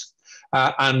abused.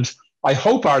 And I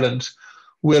hope Ireland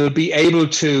will be able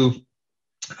to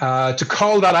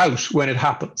call that out when it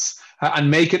happens and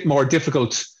make it more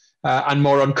difficult and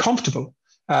more uncomfortable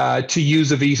to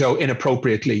use a veto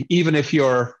inappropriately, even if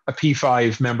you're a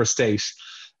P5 member state.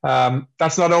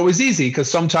 That's not always easy, because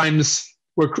sometimes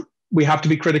we have to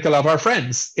be critical of our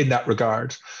friends in that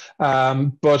regard.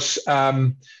 But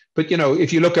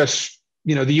if you look at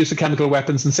the use of chemical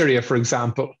weapons in Syria, for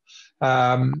example,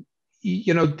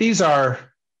 these are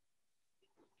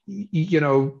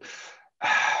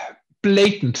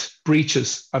blatant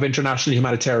breaches of international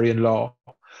humanitarian law,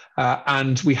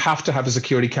 and we have to have a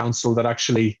Security Council that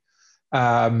actually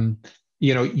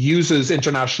uses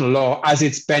international law as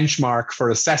its benchmark for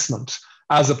assessment,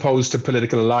 as opposed to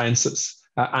political alliances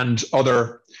and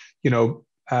other,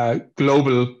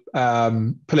 global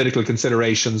political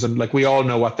considerations, and we all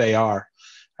know what they are.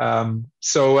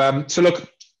 So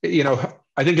look,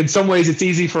 I think in some ways it's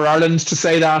easy for Ireland to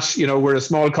say that. We're a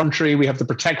small country, we have the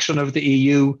protection of the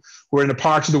EU, we're in a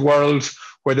part of the world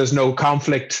where there's no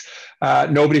conflict,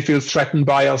 nobody feels threatened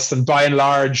by us, and by and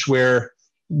large we're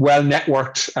well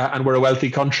networked and we're a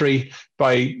wealthy country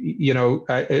by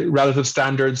relative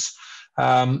standards.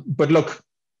 But look,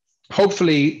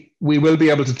 hopefully we will be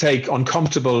able to take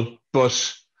uncomfortable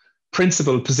but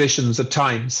principled positions at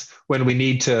times when we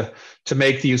need to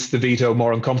make the use of the veto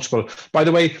more uncomfortable. By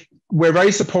the way, we're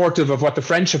very supportive of what the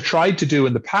French have tried to do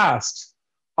in the past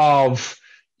of,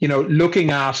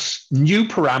 looking at new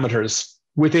parameters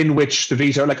within which the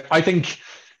veto, I think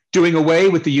doing away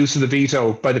with the use of the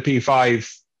veto by the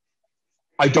P5,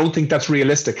 I don't think that's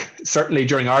realistic, certainly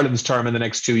during Ireland's term in the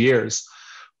next 2 years.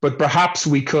 But perhaps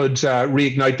we could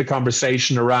reignite the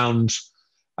conversation around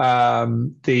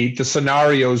the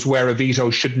scenarios where a veto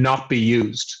should not be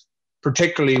used,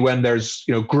 particularly when there's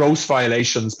gross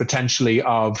violations potentially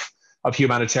of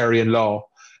humanitarian law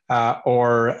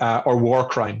or war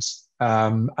crimes.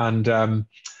 And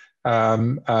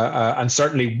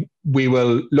certainly we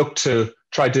will look to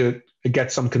try to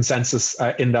get some consensus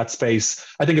in that space.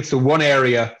 I think it's the one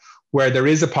area where there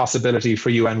is a possibility for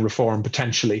UN reform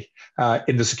potentially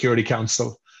in the Security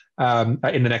Council in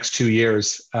the next 2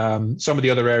 years. Some of the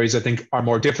other areas I think are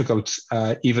more difficult,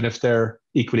 even if they're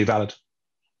equally valid.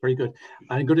 Very good.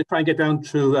 I'm going to try and get down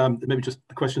to maybe just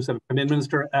the questions that have come in,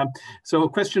 Minister. So a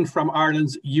question from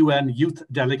Ireland's UN youth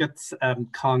delegates,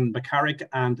 Con McCarrick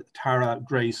and Tara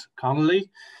Grace Connolly.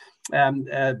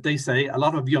 They say a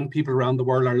lot of young people around the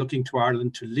world are looking to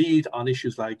Ireland to lead on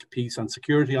issues like peace and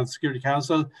security on the Security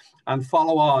Council and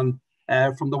follow on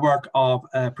from the work of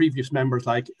previous members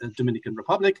like the Dominican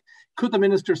Republic. Could the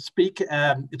Minister speak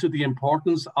to the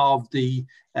importance of the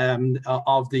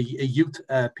youth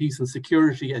peace and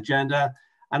security agenda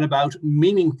and about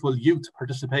meaningful youth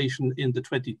participation in the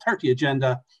 2030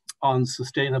 agenda on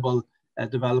sustainable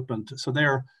development? So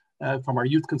there, from our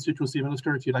youth constituency,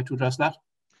 Minister, if you'd like to address that.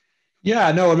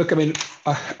 Yeah, no, look, I mean,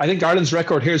 I think Ireland's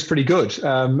record here is pretty good.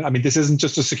 I mean, this isn't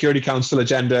just a Security Council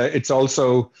agenda. It's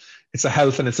a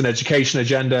health and it's an education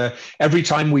agenda. Every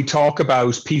time we talk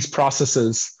about peace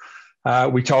processes,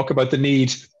 we talk about the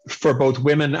need for both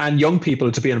women and young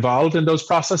people to be involved in those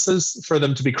processes, for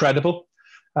them to be credible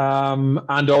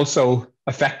and also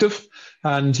effective.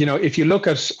 And, you know, if you look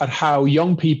at how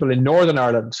young people in Northern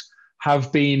Ireland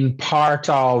have been part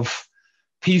of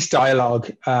peace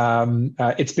dialogue,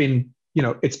 it's been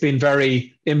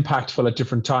very impactful at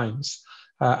different times,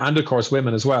 and of course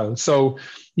women as well. So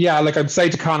yeah, like I'd say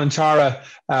to Con and Tara,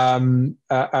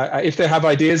 if they have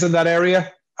ideas in that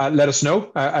area, let us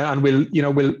know, and we'll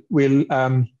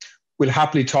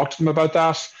happily talk to them about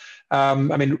that. I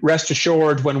mean, rest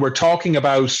assured, when we're talking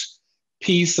about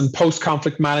peace and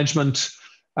post-conflict management,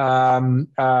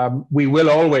 we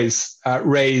will always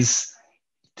raise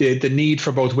the need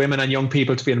for both women and young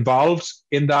people to be involved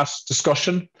in that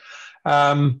discussion.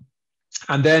 And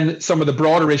then some of the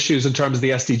broader issues in terms of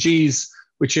the SDGs,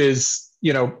 which is,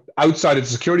 you know, outside of the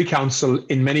Security Council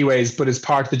in many ways, but is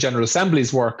part of the General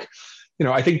Assembly's work. You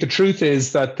know, I think the truth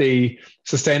is that the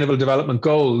Sustainable Development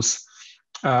Goals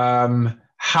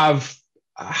have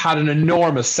had an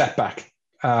enormous setback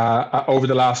over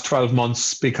the last 12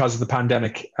 months because of the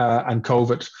pandemic and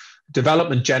COVID.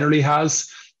 Development generally has.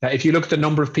 If you look at the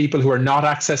number of people who are not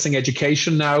accessing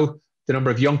education now, the number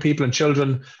of young people and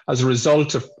children as a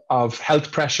result of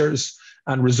health pressures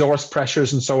and resource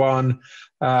pressures and so on,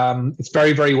 it's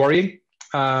very, very worrying.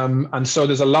 And so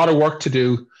there's a lot of work to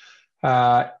do,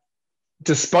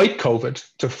 despite COVID,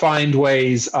 to find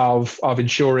ways of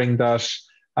ensuring that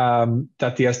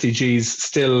that the SDGs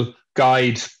still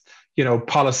guide, you know,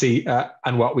 policy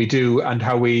and what we do and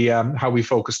how we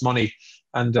focus money.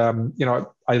 And you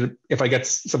know, if I get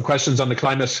some questions on the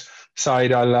climate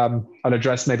side, I'll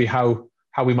address maybe how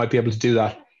we might be able to do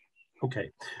that.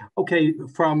 Okay.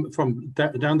 From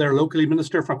down there locally,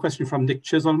 Minister, for a question from Nick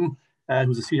Chisholm,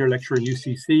 who's a senior lecturer in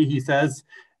UCC. He says,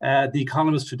 The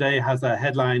Economist today has a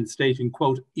headline stating,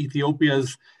 quote,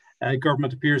 Ethiopia's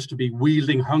government appears to be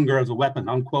wielding hunger as a weapon,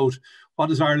 unquote. What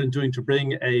is Ireland doing to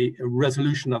bring a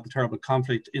resolution of the terrible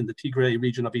conflict in the Tigray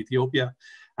region of Ethiopia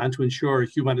and to ensure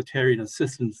humanitarian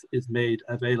assistance is made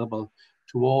available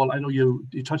to all? I know you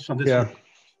touched on this, yeah.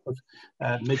 But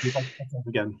maybe you can touch on it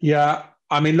again. Yeah,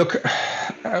 I mean, look,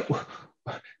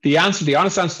 the honest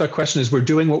answer to that question is we're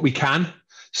doing what we can.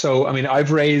 So, I mean,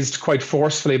 I've raised quite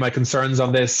forcefully my concerns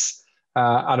on this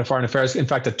at a Foreign Affairs, in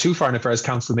fact, at 2 Foreign Affairs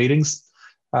Council meetings.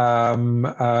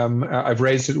 I've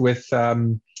raised it with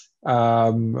Joseph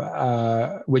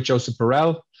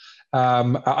Borrell.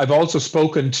 I've also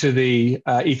spoken to the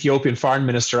Ethiopian Foreign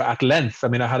Minister at length. I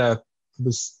mean, it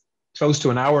was close to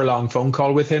an hour-long phone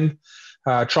call with him,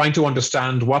 trying to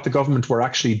understand what the government were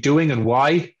actually doing and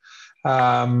why. You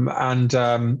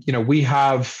know, we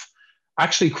have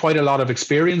actually quite a lot of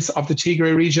experience of the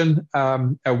Tigray region.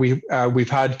 We've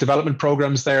had development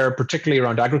programs there, particularly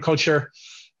around agriculture.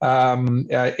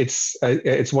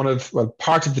 It's one of, well,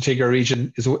 part of the Tigray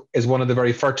region is one of the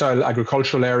very fertile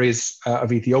agricultural areas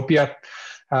of Ethiopia.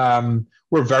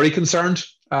 We're very concerned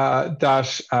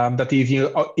that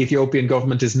the Ethiopian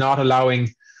government is not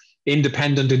allowing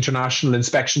independent international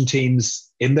inspection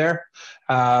teams in there.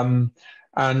 You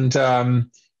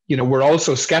know, we're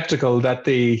also skeptical that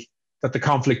the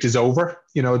conflict is over.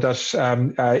 You know,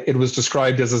 that it was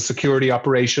described as a security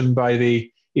operation by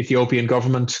the Ethiopian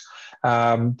government.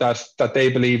 That they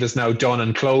believe is now done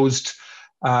and closed.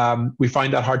 We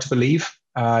find that hard to believe,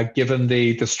 given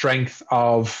the strength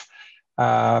of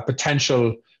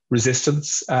potential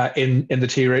resistance in the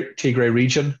Tigray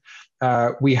region.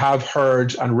 We have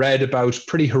heard and read about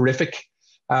pretty horrific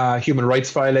human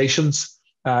rights violations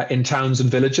in towns and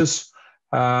villages.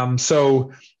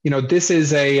 So, you know, this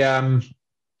is a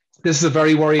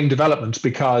very worrying development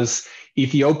because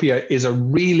Ethiopia is a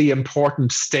really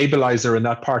important stabilizer in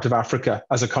that part of Africa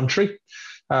as a country,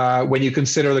 when you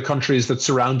consider the countries that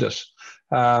surround it.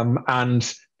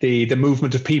 And the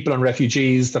movement of people and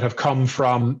refugees that have come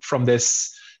from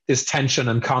this tension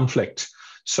and conflict.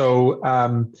 So,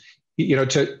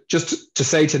 to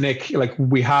say to Nick, like,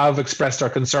 we have expressed our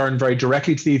concern very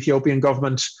directly to the Ethiopian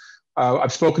government.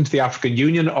 I've spoken to the African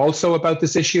Union also about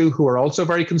this issue, who are also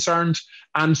very concerned,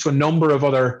 and to a number of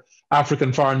other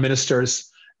African foreign ministers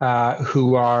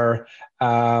who are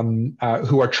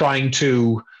trying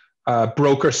to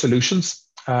broker solutions,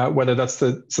 whether that's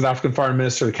the South African foreign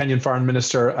minister, the Kenyan foreign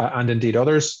minister, and indeed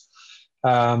others.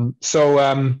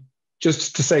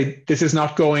 Just to say, this is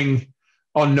not going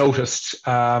unnoticed.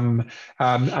 And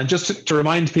just to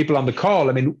remind people on the call,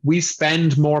 I mean, we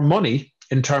spend more money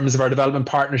in terms of our development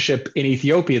partnership in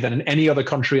Ethiopia than in any other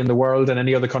country in the world and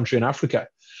any other country in Africa.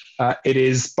 It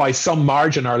is by some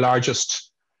margin our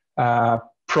largest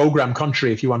program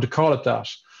country, if you want to call it that.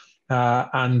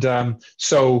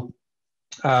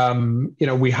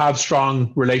 We have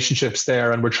strong relationships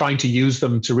there, and we're trying to use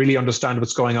them to really understand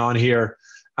what's going on here,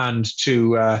 and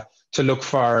to look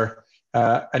for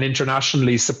an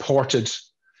internationally supported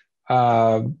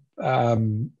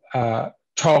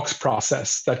talks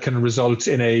process that can result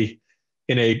in a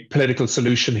political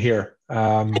solution here,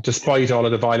 despite all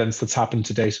of the violence that's happened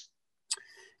to date.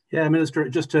 Yeah, Minister,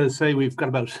 just to say, we've got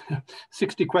about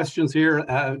 60 questions here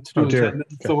to do in 10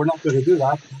 minutes, so we're not going to do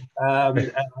that.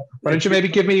 Why don't you maybe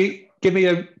give me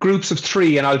groups of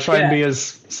 3, and I'll try and be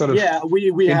as sort of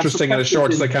we interesting and as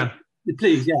short as I can.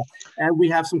 Please, yeah. We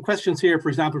have some questions here, for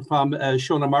example, from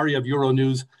Shona Murray of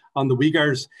Euronews on the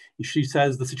Uyghurs. She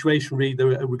says the situation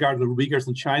regarding the Uyghurs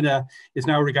in China is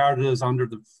now regarded as under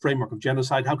the framework of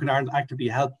genocide. How can Ireland actively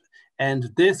help end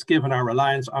this, given our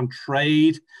reliance on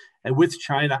trade with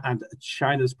China and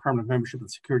China's permanent membership of the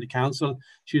Security Council?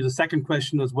 She has a second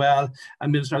question as well.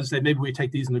 And Minister, I'd say maybe we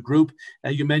take these in a group.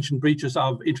 You mentioned breaches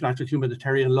of international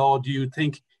humanitarian law. Do you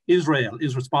think Israel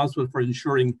is responsible for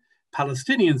ensuring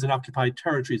Palestinians in occupied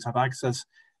territories have access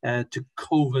to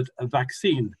COVID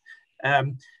vaccine?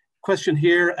 Question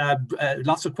here,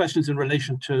 lots of questions in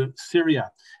relation to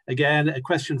Syria. Again, a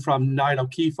question from Niall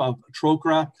O'Keefe of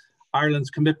Trócaire. Ireland's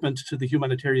commitment to the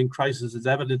humanitarian crisis is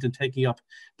evident in taking up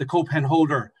the co-pen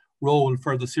holder role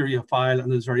for the Syria file,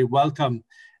 and is very welcome.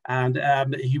 And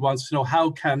he wants to know, how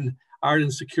can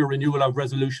Ireland secure renewal of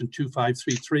Resolution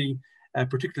 2533,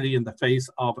 particularly in the face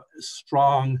of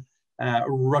strong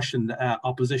Russian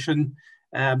opposition?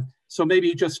 So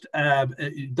maybe just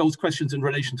those questions in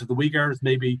relation to the Uyghurs,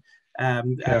 maybe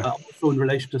also in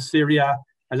relation to Syria,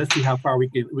 and let's see how far we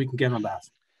can get on that.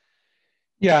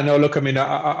 Yeah, no, look, I mean,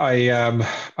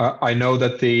 I know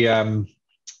that the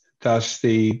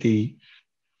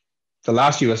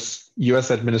last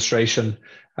US administration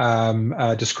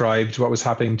described what was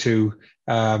happening to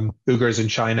Uyghurs in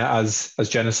China as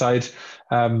genocide.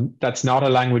 That's not a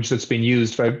language that's been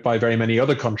used by very many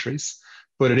other countries,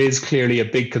 but it is clearly a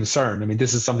big concern. I mean,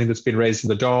 this is something that's been raised in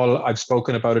the Dáil. I've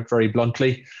spoken about it very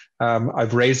bluntly.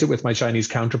 I've raised it with my Chinese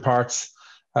counterparts.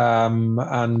 There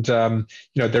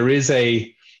is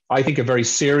I think, a very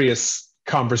serious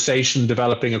conversation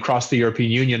developing across the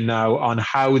European Union now on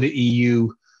how the EU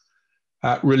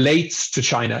relates to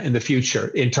China in the future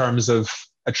in terms of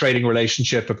a trading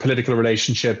relationship, a political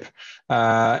relationship,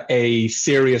 a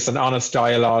serious and honest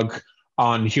dialogue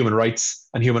on human rights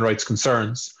and human rights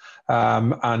concerns.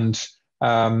 That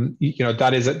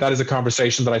is a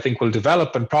conversation that I think will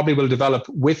develop, and probably will develop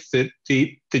with the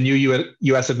new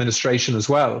US administration as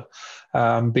well,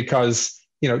 because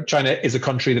China is a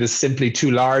country that is simply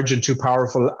too large and too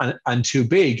powerful and too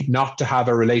big not to have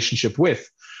a relationship with.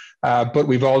 But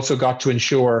we've also got to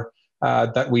ensure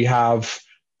that we have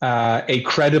a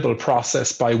credible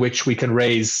process by which we can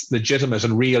raise legitimate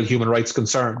and real human rights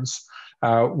concerns,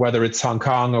 whether it's Hong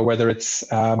Kong, or whether it's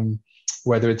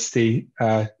the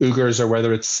Uyghurs, or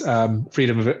whether it's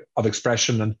freedom of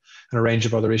expression and a range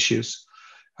of other issues.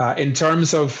 In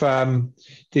terms of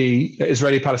the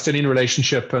Israeli-Palestinian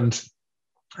relationship, and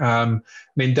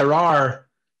there are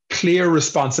clear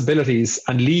responsibilities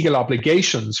and legal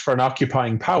obligations for an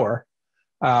occupying power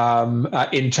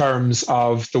in terms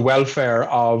of the welfare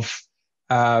of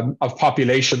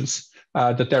populations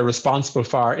that they're responsible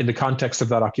for in the context of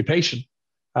that occupation.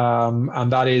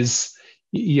 And that is,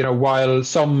 while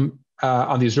some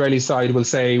on the Israeli side will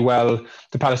say, well,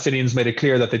 the Palestinians made it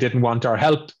clear that they didn't want our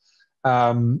help.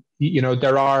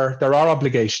 There are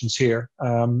obligations here.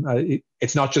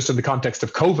 It's not just in the context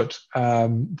of COVID.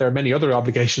 There are many other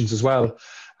obligations as well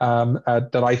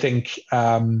that I think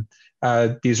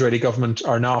the Israeli government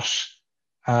are not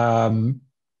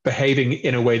behaving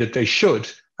in a way that they should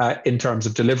in terms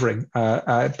of delivering,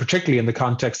 particularly in the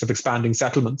context of expanding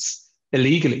settlements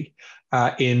illegally.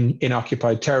 in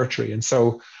occupied territory. And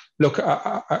so, look,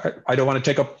 I don't want to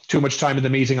take up too much time in the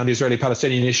meeting on the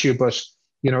Israeli-Palestinian issue, but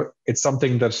it's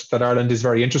something that Ireland is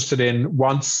very interested in.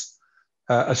 Wants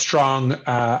a strong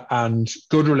and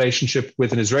good relationship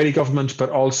with an Israeli government, but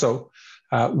also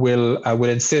will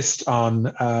insist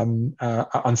on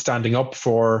standing up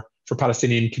for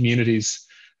Palestinian communities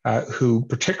who,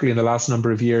 particularly in the last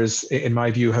number of years, in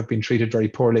my view, have been treated very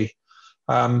poorly.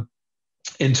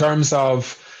 In terms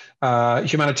of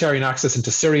humanitarian access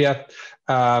into Syria,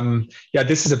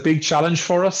 this is a big challenge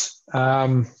for us.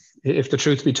 If the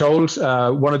truth be told,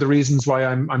 one of the reasons why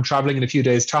I'm traveling in a few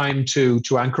days' time to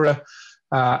Ankara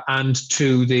and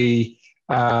to the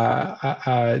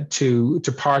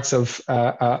to parts of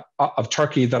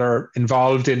Turkey that are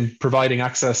involved in providing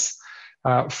access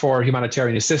for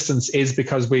humanitarian assistance is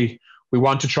because we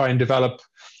want to try and develop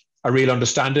a real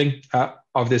understanding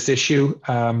of this issue.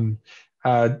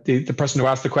 The person who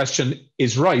asked the question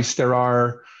is right. There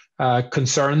are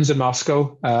concerns in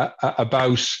Moscow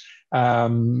about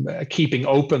keeping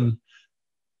open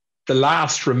the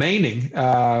last remaining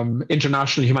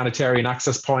international humanitarian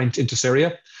access point into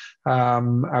Syria.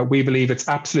 We believe it's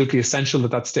absolutely essential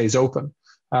that stays open.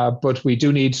 But we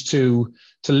do need to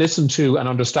listen to and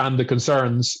understand the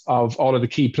concerns of all of the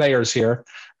key players here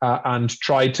and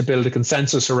try to build a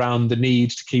consensus around the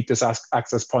need to keep this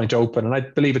access point open. And I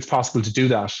believe it's possible to do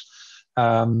that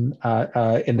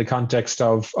in the context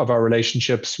of our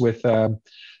relationships with the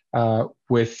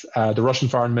Russian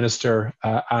foreign minister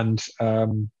and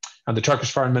the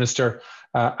Turkish foreign minister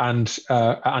and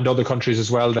other countries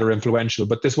as well that are influential.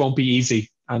 But this won't be easy.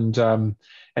 And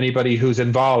anybody who's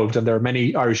involved, and there are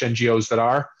many Irish NGOs that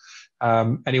are,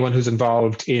 anyone who's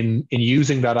involved in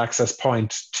using that access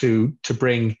point to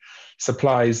bring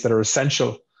supplies that are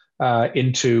essential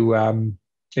into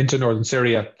northern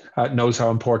Syria knows how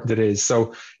important it is.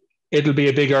 So it'll be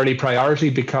a big early priority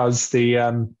because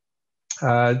the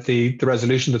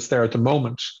resolution that's there at the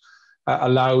moment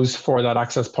allows for that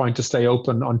access point to stay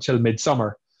open until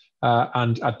midsummer,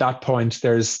 and at that point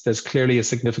there's clearly a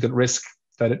significant risk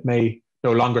that it may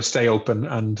no longer stay open,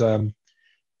 and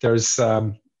there's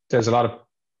a lot of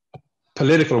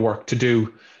political work to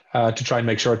do to try and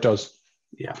make sure it does.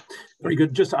 Yeah, very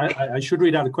good. Just I should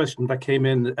read out a question that came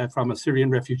in from a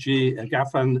Syrian refugee,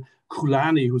 Gafran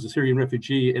Kulani, who's a Syrian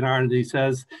refugee in Ireland. He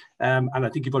says, and I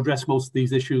think you've addressed most of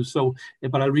these issues, so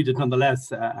but I'll read it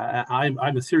nonetheless. I'm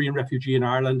a Syrian refugee in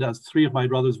Ireland, as 3 of my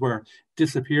brothers were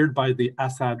disappeared by the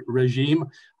Assad regime.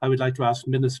 I would like to ask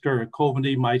Minister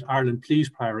Coveney, might Ireland please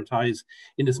prioritise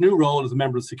in its new role as a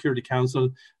member of the Security Council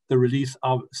the release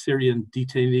of Syrian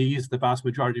detainees, the vast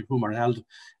majority of whom are held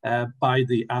by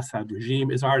the Assad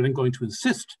regime? Is Ireland going to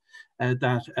insist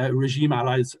that regime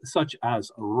allies such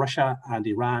as Russia and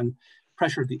Iran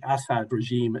pressure the Assad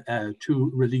regime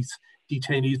to release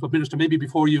detainees? But Minister, maybe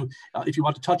before you, if you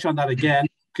want to touch on that again,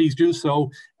 please do so.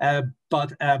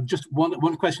 But just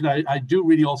one question I do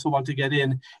really also want to get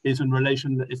in is in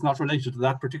relation, it's not related to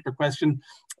that particular question,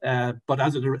 but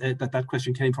as that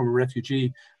question came from a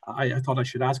refugee, I thought I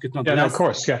should ask it nonetheless. Yeah, no, of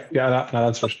course,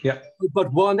 that's right, yeah.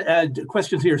 But one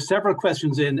question here, several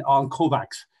questions in on COVAX.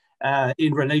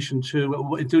 In relation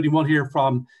to, including one here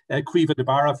from Caoimhe de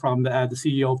Barra, from the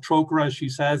CEO of Trócaire. She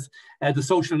says, the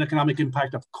social and economic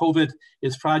impact of COVID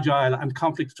is fragile and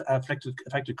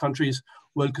conflict-affected countries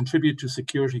will contribute to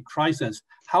security crisis.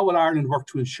 How will Ireland work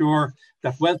to ensure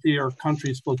that wealthier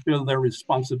countries fulfil their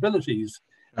responsibility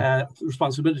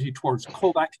towards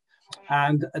COVAX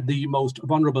and the most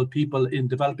vulnerable people in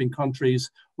developing countries,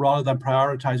 rather than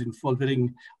prioritising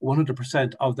fulfilling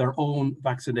 100% of their own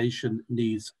vaccination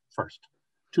needs first?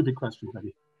 2 big questions,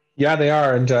 maybe. Yeah, they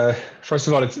are. And first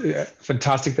of all, it's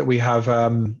fantastic that we have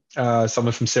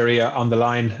someone from Syria on the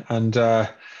line. And I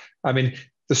mean,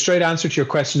 the straight answer to your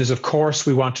question is, of course,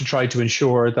 we want to try to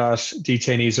ensure that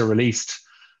detainees are released.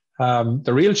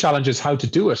 The real challenge is how to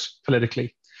do it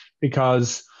politically,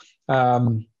 because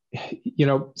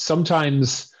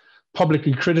sometimes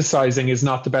publicly criticizing is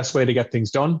not the best way to get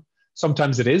things done.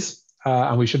 Sometimes it is,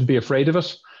 and we shouldn't be afraid of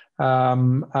it.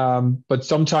 But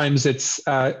sometimes it's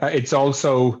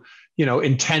also,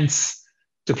 intense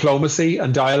diplomacy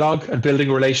and dialogue and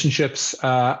building relationships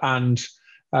and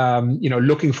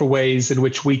looking for ways in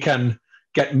which we can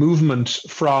get movement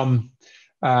from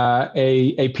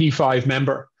a P5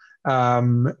 member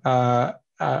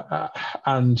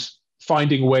and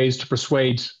finding ways to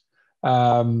persuade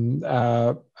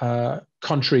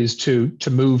countries to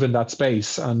move in that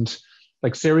space. And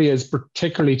like, Syria is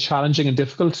particularly challenging and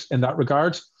difficult in that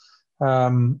regard.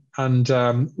 We'll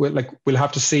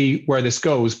have to see where this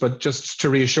goes. But just to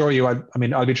reassure you,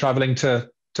 I'll be traveling to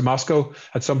to Moscow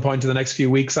at some point in the next few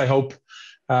weeks, I hope.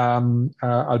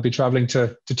 I'll be traveling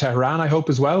to Tehran, I hope,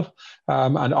 as well,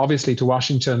 and obviously to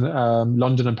Washington,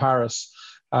 London, and Paris.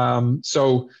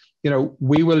 So,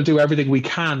 we will do everything we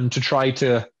can to try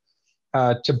to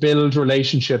build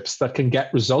relationships that can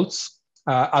get results,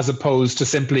 as opposed to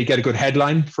simply get a good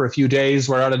headline for a few days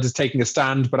where Ireland is taking a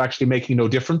stand but actually making no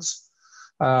difference.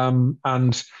 And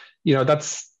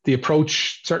that's the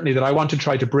approach certainly that I want to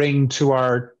try to bring to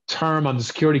our term on the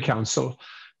Security Council.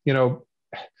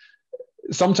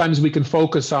 Sometimes we can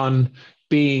focus on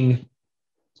being,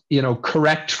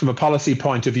 correct from a policy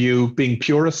point of view, being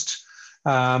purist,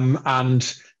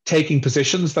 and taking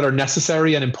positions that are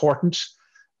necessary and important,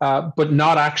 but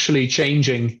not actually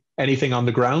changing anything on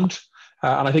the ground.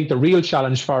 And I think the real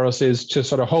challenge for us is to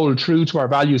sort of hold true to our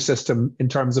value system in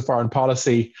terms of foreign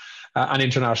policy and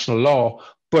international law,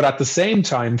 but at the same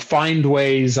time find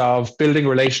ways of building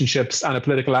relationships and a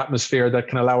political atmosphere that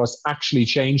can allow us actually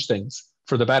change things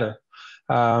for the better.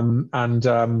 And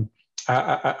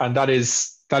that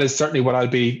is certainly what I'll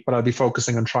be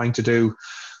focusing on trying to do.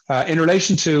 In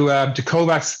relation to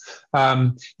COVAX,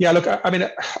 look, I mean,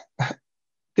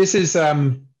 this is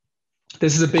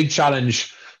a big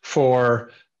challenge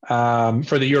for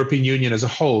the European Union as a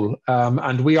whole,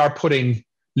 and we are putting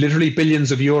literally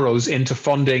billions of euros into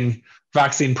funding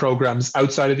vaccine programs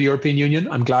outside of the European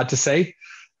Union, I'm glad to say.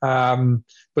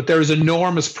 But there is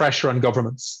enormous pressure on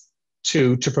governments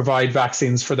to provide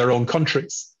vaccines for their own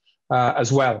countries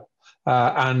as well.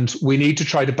 And we need to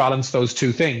try to balance those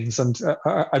two things. And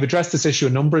I've addressed this issue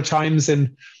a number of times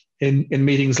in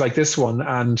meetings like this one.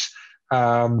 And,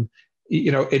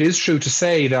 it is true to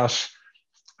say that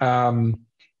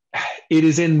it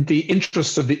is in the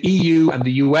interests of the EU and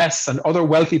the US and other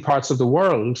wealthy parts of the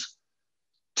world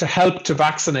to help to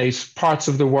vaccinate parts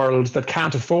of the world that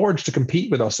can't afford to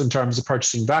compete with us in terms of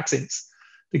purchasing vaccines.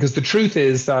 Because the truth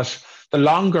is that the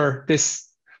longer this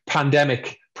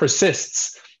pandemic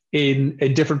persists in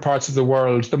different parts of the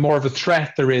world, the more of a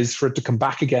threat there is for it to come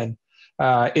back again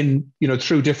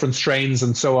through different strains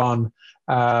and so on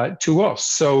to us.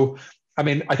 So, I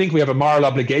mean, I think we have a moral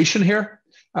obligation here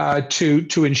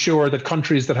to ensure that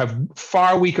countries that have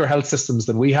far weaker health systems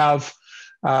than we have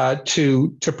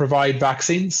to provide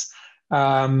vaccines.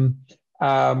 And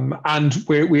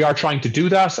we are trying to do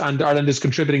that, and Ireland is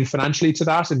contributing financially to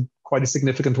that in quite a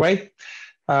significant way,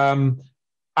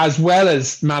 as well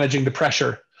as managing the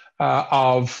pressure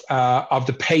of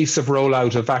the pace of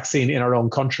rollout of vaccine in our own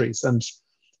countries. And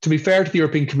to be fair to the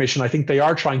European Commission, I think they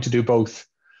are trying to do both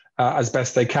as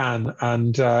best they can,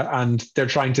 and they're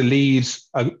trying to lead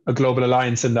a global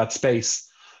alliance in that space,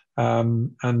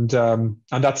 and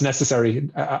that's necessary.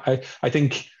 I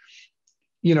think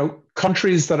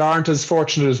countries that aren't as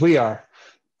fortunate as we are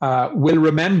will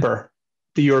remember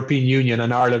the European Union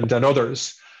and Ireland and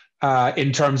others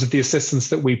in terms of the assistance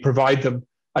that we provide them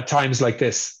at times like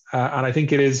this. And I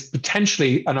think it is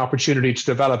potentially an opportunity to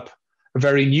develop a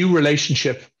very new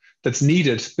relationship that's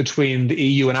needed between the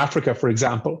EU and Africa, for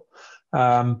example,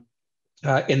 in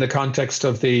the context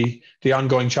of the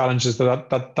ongoing challenges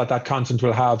that continent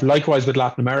will have. Likewise with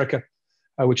Latin America,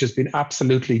 which has been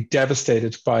absolutely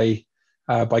devastated by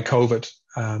COVID.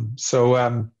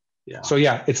 So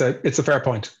it's a fair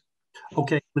point.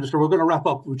 Okay, Minister, we're going to wrap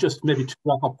up with just maybe two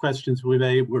wrap-up questions.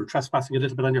 We're trespassing a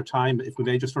little bit on your time, if we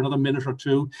may, just for another minute or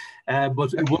two.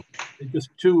 But just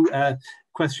two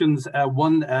questions.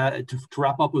 One to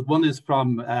wrap up with. One is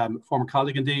from former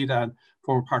colleague, indeed, and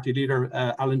former party leader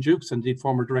Alan Dukes, indeed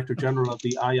former Director General of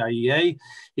the IIEA.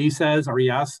 He says, or he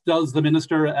asks, does the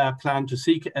Minister plan to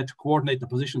seek to coordinate the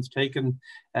positions taken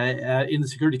in the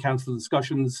Security Council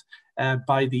discussions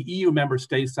by the EU member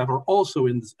states that are also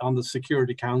on the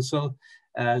Security Council?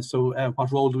 So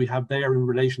what role do we have there in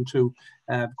relation to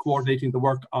coordinating the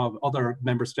work of other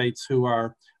member states who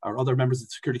are, or other members of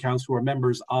the Security Council who are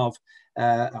members of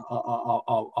the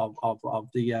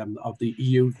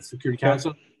EU, the Security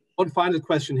Council? One final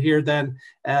question here then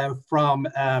from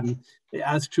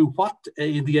as to what,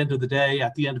 in the end of the day,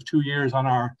 at the end of 2 years on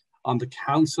the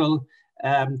council,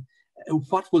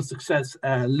 what will success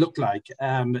look like?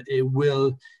 How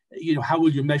will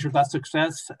you measure that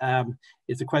success?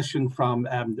 It's a question from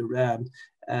Richelle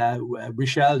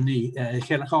Ní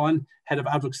Chealachain, Head of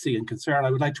Advocacy and Concern.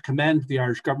 I would like to commend the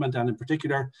Irish Government and in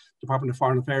particular Department of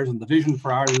Foreign Affairs and the vision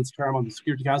for Ireland's term on the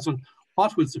Security Council.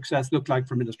 What will success look like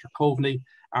for Minister Coveney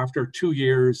after 2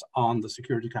 years on the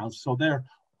Security Council? So there,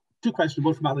 two questions,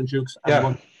 one from Alan Dukes and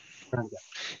one from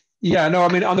Yeah, no, I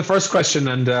mean, on the first question,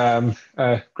 and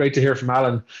great to hear from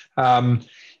Alan.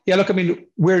 Look, I mean,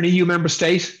 we're an EU member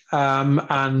state,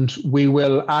 and we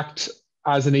will act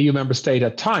as an EU member state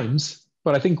at times,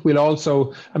 But I think we'll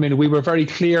also, I mean, we were very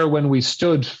clear when we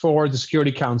stood for the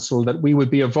Security Council that we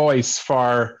would be a voice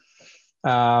for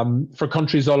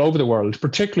countries all over the world,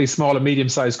 particularly small and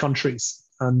medium-sized countries.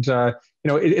 And,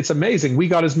 it's amazing. We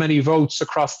got as many votes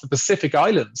across the Pacific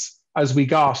Islands as we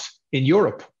got in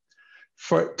Europe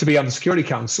to be on the Security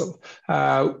Council.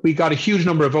 We got a huge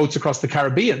number of votes across the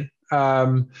Caribbean,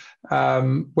 where,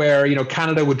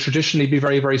 Canada would traditionally be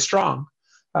very, very strong.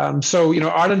 So,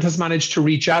 Ireland has managed to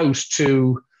reach out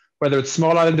to, whether it's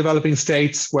small island developing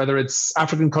states, whether it's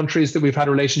African countries that we've had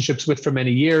relationships with for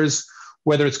many years,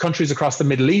 whether it's countries across the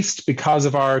Middle East because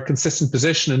of our consistent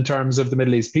position in terms of the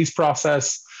Middle East peace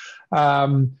process,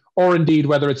 or indeed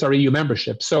whether it's our EU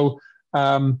membership. So,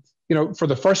 for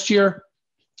the first year,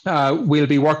 we'll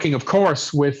be working, of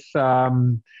course, with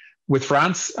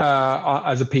France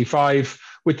as a P5,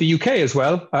 with the UK as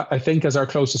well, I think, as our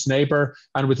closest neighbour,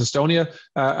 and with Estonia,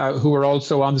 who are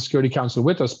also on the Security Council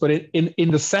with us. But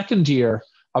in the second year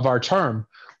of our term,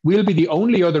 we'll be the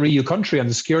only other EU country on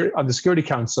the Security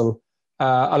Council,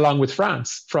 along with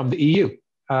France, from the EU.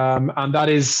 And that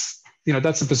is,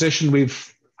 that's a position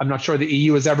I'm not sure the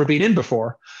EU has ever been in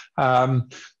before.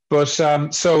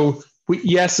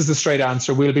 Yes is the straight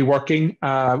answer. We'll be working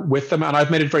with them. And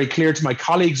I've made it very clear to my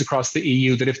colleagues across the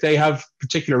EU that if they have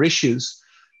particular issues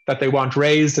that they want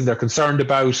raised and they're concerned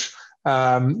about,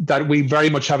 that we very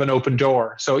much have an open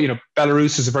door. So,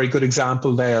 Belarus is a very good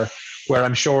example there, where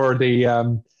I'm sure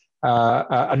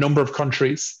a number of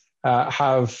countries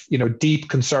have, deep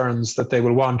concerns that they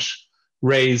will want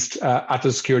raised at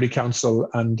the Security Council.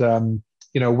 And,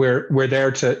 we're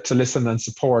there to listen and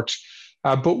support.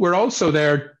 But we're also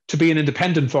there to be an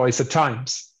independent voice at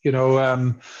times,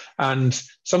 and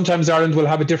sometimes Ireland will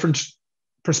have a different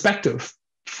perspective,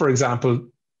 for example,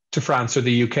 to France or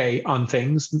the UK on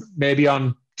things, maybe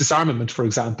on disarmament, for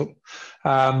example.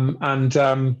 And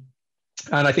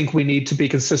I think we need to be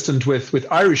consistent with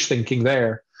Irish thinking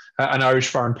there, and Irish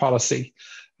foreign policy.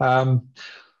 What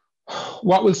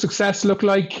will success look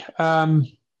like?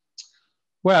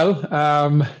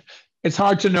 It's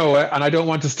hard to know, and I don't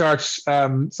want to start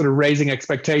sort of raising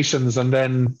expectations and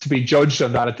then to be judged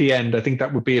on that at the end. I think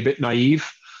that would be a bit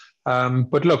naive.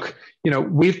 But look,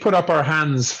 we've put up our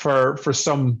hands for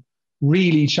some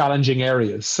really challenging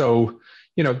areas. So,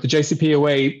 the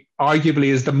JCPOA arguably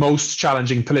is the most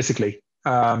challenging politically.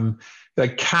 Can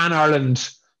Ireland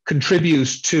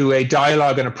contribute to a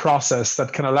dialogue and a process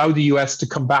that can allow the US to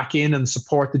come back in and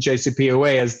support the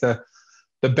JCPOA as the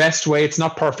best way? It's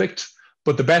not perfect,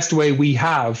 but the best way we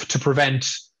have to prevent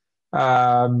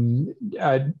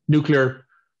nuclear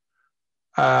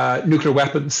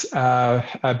weapons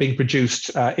being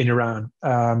produced in Iran.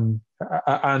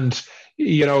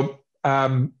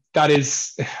 That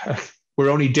is, we're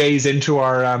only days into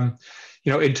our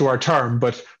term,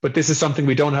 but this is something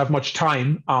we don't have much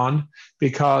time on,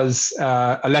 because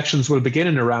elections will begin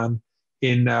in Iran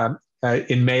in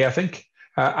May, I think,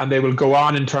 and they will go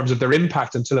on in terms of their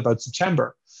impact until about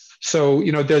September. So,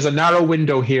 there's a narrow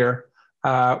window here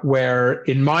where,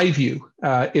 in my view,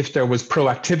 if there was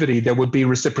proactivity, there would be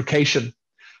reciprocation,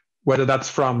 whether that's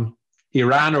from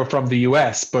Iran or from the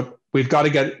US. But we've got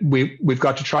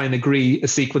to try and agree a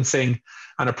sequencing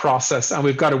and a process, and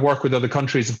we've got to work with other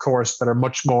countries, of course, that are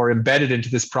much more embedded into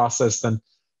this process than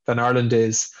Ireland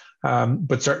is.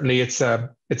 But certainly, it's a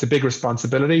big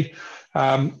responsibility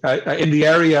in the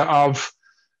area of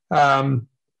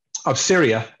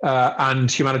Syria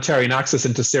and humanitarian access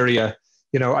into Syria.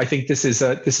 I think this is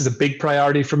a big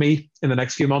priority for me in the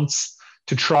next few months,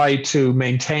 to try to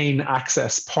maintain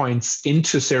access points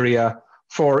into Syria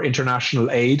for international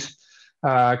aid.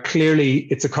 Clearly,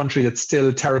 it's a country that's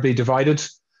still terribly divided,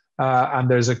 and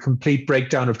there's a complete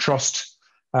breakdown of trust.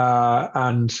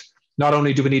 And not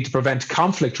only do we need to prevent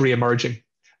conflict re-emerging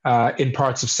in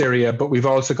parts of Syria, but we've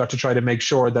also got to try to make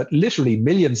sure that literally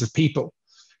millions of people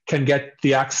can get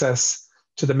the access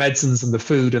to the medicines and the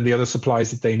food and the other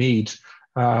supplies that they need.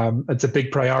 It's a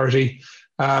big priority.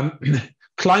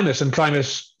 Climate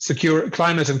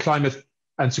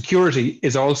and security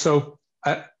is also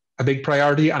a big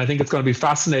priority, and I think it's going to be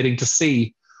fascinating to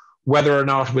see whether or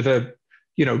not, with a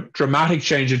dramatic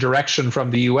change of direction from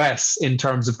the US in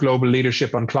terms of global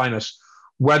leadership on climate,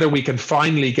 whether we can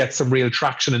finally get some real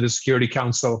traction in the Security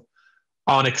Council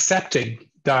on accepting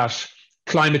that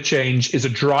climate change is a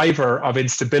driver of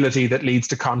instability that leads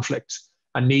to conflict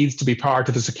and needs to be part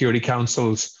of the Security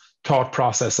Council's thought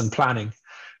process and planning.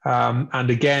 And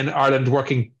again, Ireland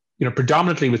working,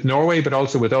 predominantly with Norway, but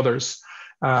also with others,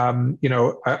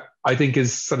 I think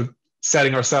is sort of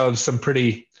setting ourselves some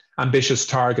pretty ambitious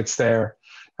targets there.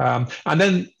 And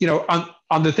then,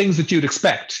 on the things that you'd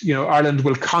expect. Ireland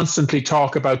will constantly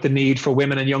talk about the need for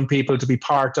women and young people to be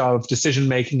part of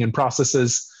decision-making and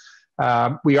processes.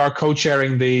 We are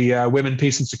co-chairing the Women,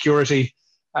 Peace and Security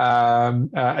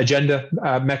agenda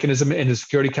mechanism in the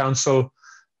Security Council.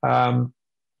 And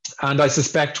I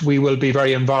suspect we will be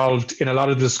very involved in a lot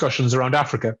of the discussions around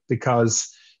Africa because,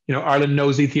 Ireland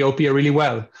knows Ethiopia really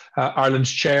well. Ireland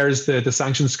chairs the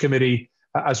Sanctions Committee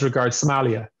as regards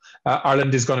Somalia.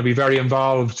 Ireland is going to be very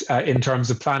involved in terms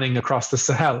of planning across the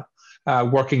Sahel,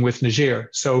 working with Niger.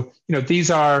 So, these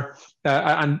are,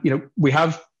 we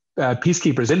have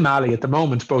peacekeepers in Mali at the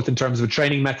moment, both in terms of a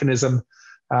training mechanism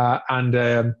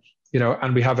and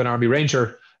we have an Army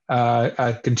Ranger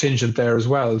contingent there as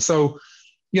well. So,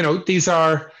 these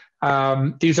are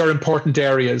important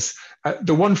areas.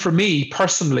 The one for me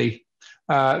personally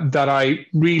that I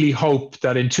really hope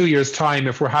that in 2 years' time,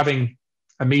 if we're having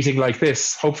a meeting like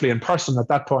this, hopefully in person at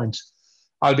that point,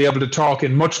 I'll be able to talk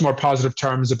in much more positive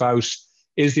terms about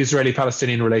is the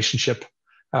Israeli-Palestinian relationship.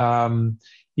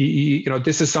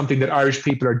 This is something that Irish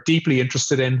people are deeply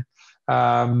interested in.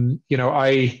 In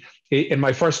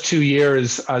my first 2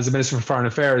 years as a Minister for Foreign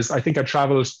Affairs, I think I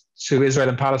traveled to Israel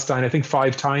and Palestine, I think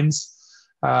 5 times.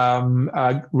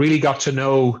 I really got to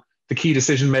know the key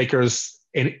decision makers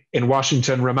in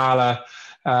Washington, Ramallah,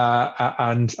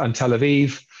 and Tel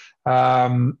Aviv.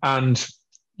 I've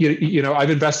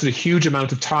invested a huge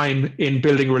amount of time in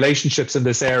building relationships in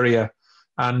this area.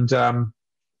 And,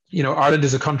 Ireland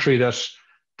is a country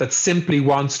that simply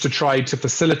wants to try to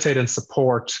facilitate and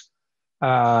support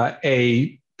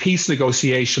a peace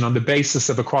negotiation on the basis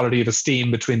of equality of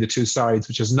esteem between the two sides,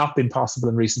 which has not been possible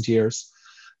in recent years,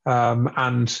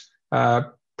 and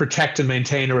protect and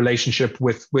maintain a relationship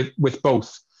with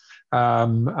both. I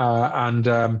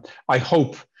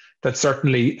hope that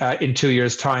certainly in 2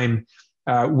 years' time,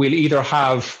 we'll either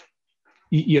have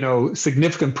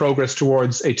significant progress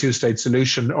towards a two-state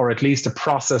solution, or at least a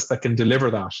process that can deliver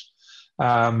that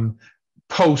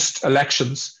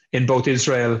post-elections in both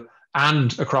Israel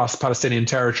and across Palestinian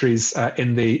territories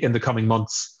in the coming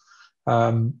months.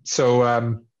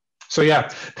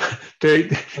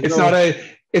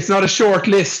 It's not a short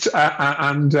list,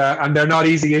 and they're not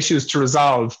easy issues to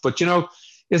resolve. But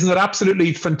isn't it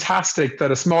absolutely fantastic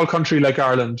that a small country like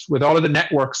Ireland, with all of the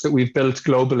networks that we've built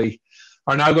globally,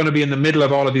 are now going to be in the middle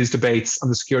of all of these debates on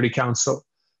the Security Council?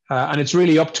 And it's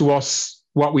really up to us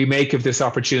what we make of this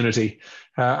opportunity.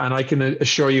 And I can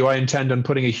assure you, I intend on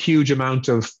putting a huge amount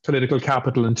of political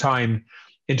capital and time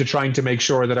into trying to make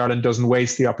sure that Ireland doesn't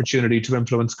waste the opportunity to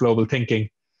influence global thinking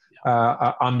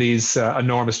on these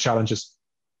enormous challenges.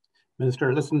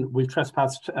 Minister, listen, we've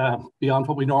trespassed beyond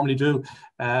what we normally do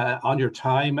on your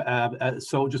time.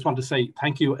 So just want to say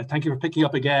thank you. Thank you for picking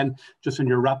up again, just in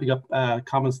your wrapping up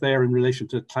comments there in relation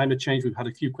to climate change. We've had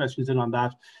a few questions in on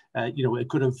that. It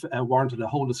could have warranted a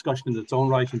whole discussion in its own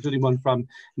right, including one from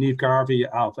Niamh Garvey,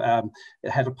 of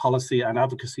Head of Policy and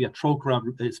Advocacy at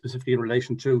Trócaire, specifically in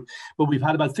relation to. But we've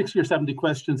had about 60 or 70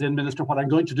 questions in, Minister. What I'm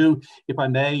going to do, if I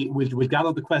may, we'll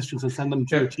gather the questions and send them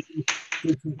to your team.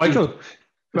 Michael,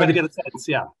 to get a sense,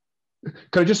 yeah.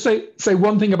 Could I just say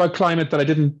one thing about climate that I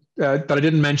didn't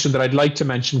mention, that I'd like to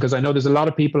mention, because I know there's a lot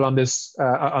of people on this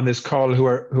call who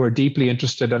are deeply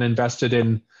interested and invested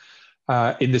in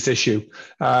this issue.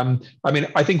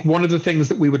 I think one of the things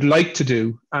that we would like to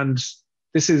do, and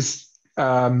this is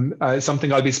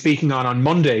something I'll be speaking on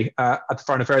Monday at the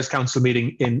Foreign Affairs Council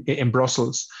meeting in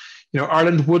Brussels.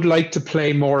 Ireland would like to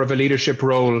play more of a leadership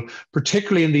role,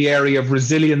 particularly in the area of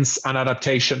resilience and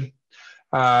adaptation.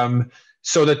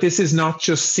 So that this is not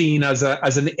just seen as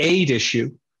an aid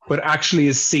issue, but actually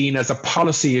is seen as a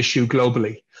policy issue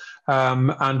globally.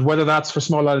 And whether that's for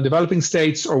small island developing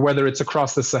states, or whether it's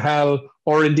across the Sahel,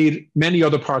 or indeed many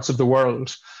other parts of the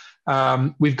world,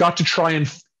 we've got to try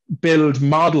and build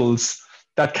models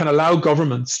that can allow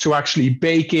governments to actually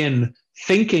bake in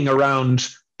thinking around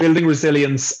building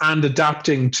resilience and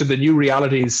adapting to the new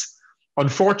realities,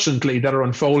 unfortunately, that are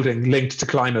unfolding linked to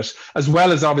climate, as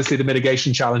well as obviously the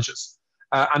mitigation challenges.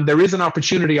 And there is an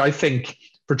opportunity, I think,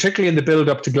 particularly in the build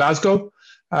up to Glasgow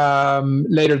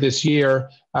later this year,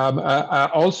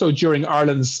 also during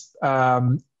Ireland's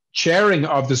chairing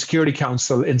of the Security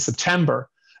Council in September,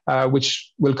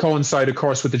 which will coincide, of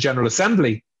course, with the General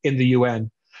Assembly in the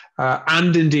UN,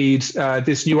 and indeed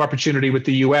this new opportunity with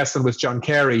the US and with John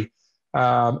Kerry,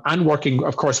 and working,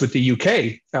 of course, with the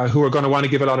UK, who are going to want to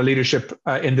give a lot of leadership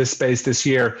in this space this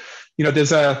year.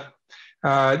 There's a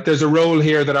role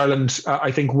here that Ireland,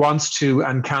 I think, wants to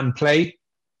and can play.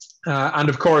 And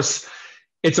of course,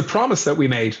 it's a promise that we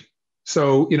made.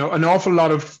 So, an awful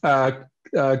lot of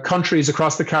countries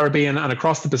across the Caribbean and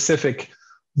across the Pacific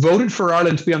voted for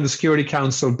Ireland to be on the Security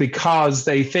Council because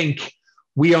they think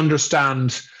we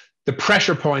understand the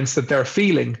pressure points that they're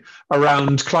feeling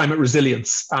around climate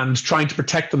resilience and trying to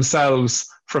protect themselves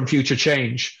from future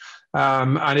change.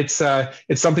 And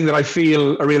it's something that I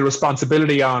feel a real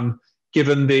responsibility on,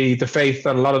 given the faith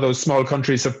that a lot of those small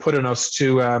countries have put in us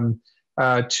to be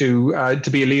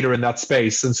a leader in that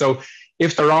space. And so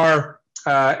if there are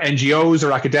NGOs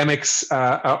or academics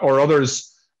or others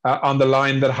on the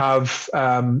line that have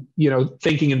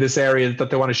thinking in this area that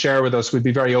they want to share with us, we'd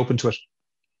be very open to it.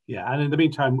 Yeah, and in the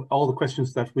meantime, all the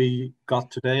questions that we got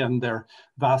today, and their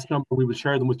vast number, we will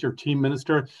share them with your team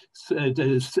minister, so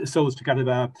as to kind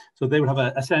of so they would have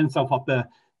a sense of what the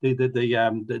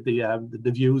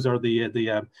views or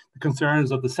the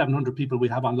concerns of the 700 people we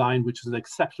have online, which is an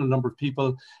exceptional number of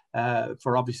people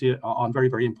for obviously on very,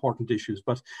 very important issues.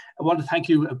 But I want to thank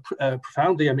you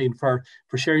profoundly, I mean, for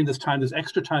sharing this time, this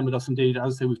extra time with us indeed.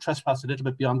 As I say, we've trespassed a little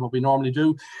bit beyond what we normally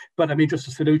do, but I mean, just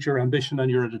to salute your ambition and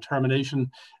your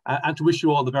determination, and to wish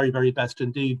you all the very, very best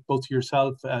indeed, both to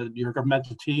yourself, your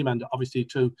governmental team, and obviously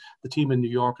to the team in New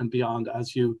York and beyond,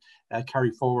 as you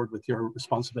carry forward with your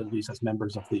responsibilities as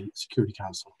members of the Security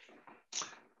Council.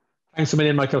 Thanks a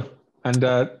million, Michael. And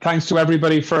thanks to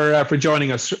everybody for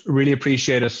joining us. Really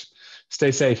appreciate it.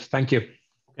 Stay safe. Thank you.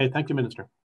 Okay, thank you, Minister.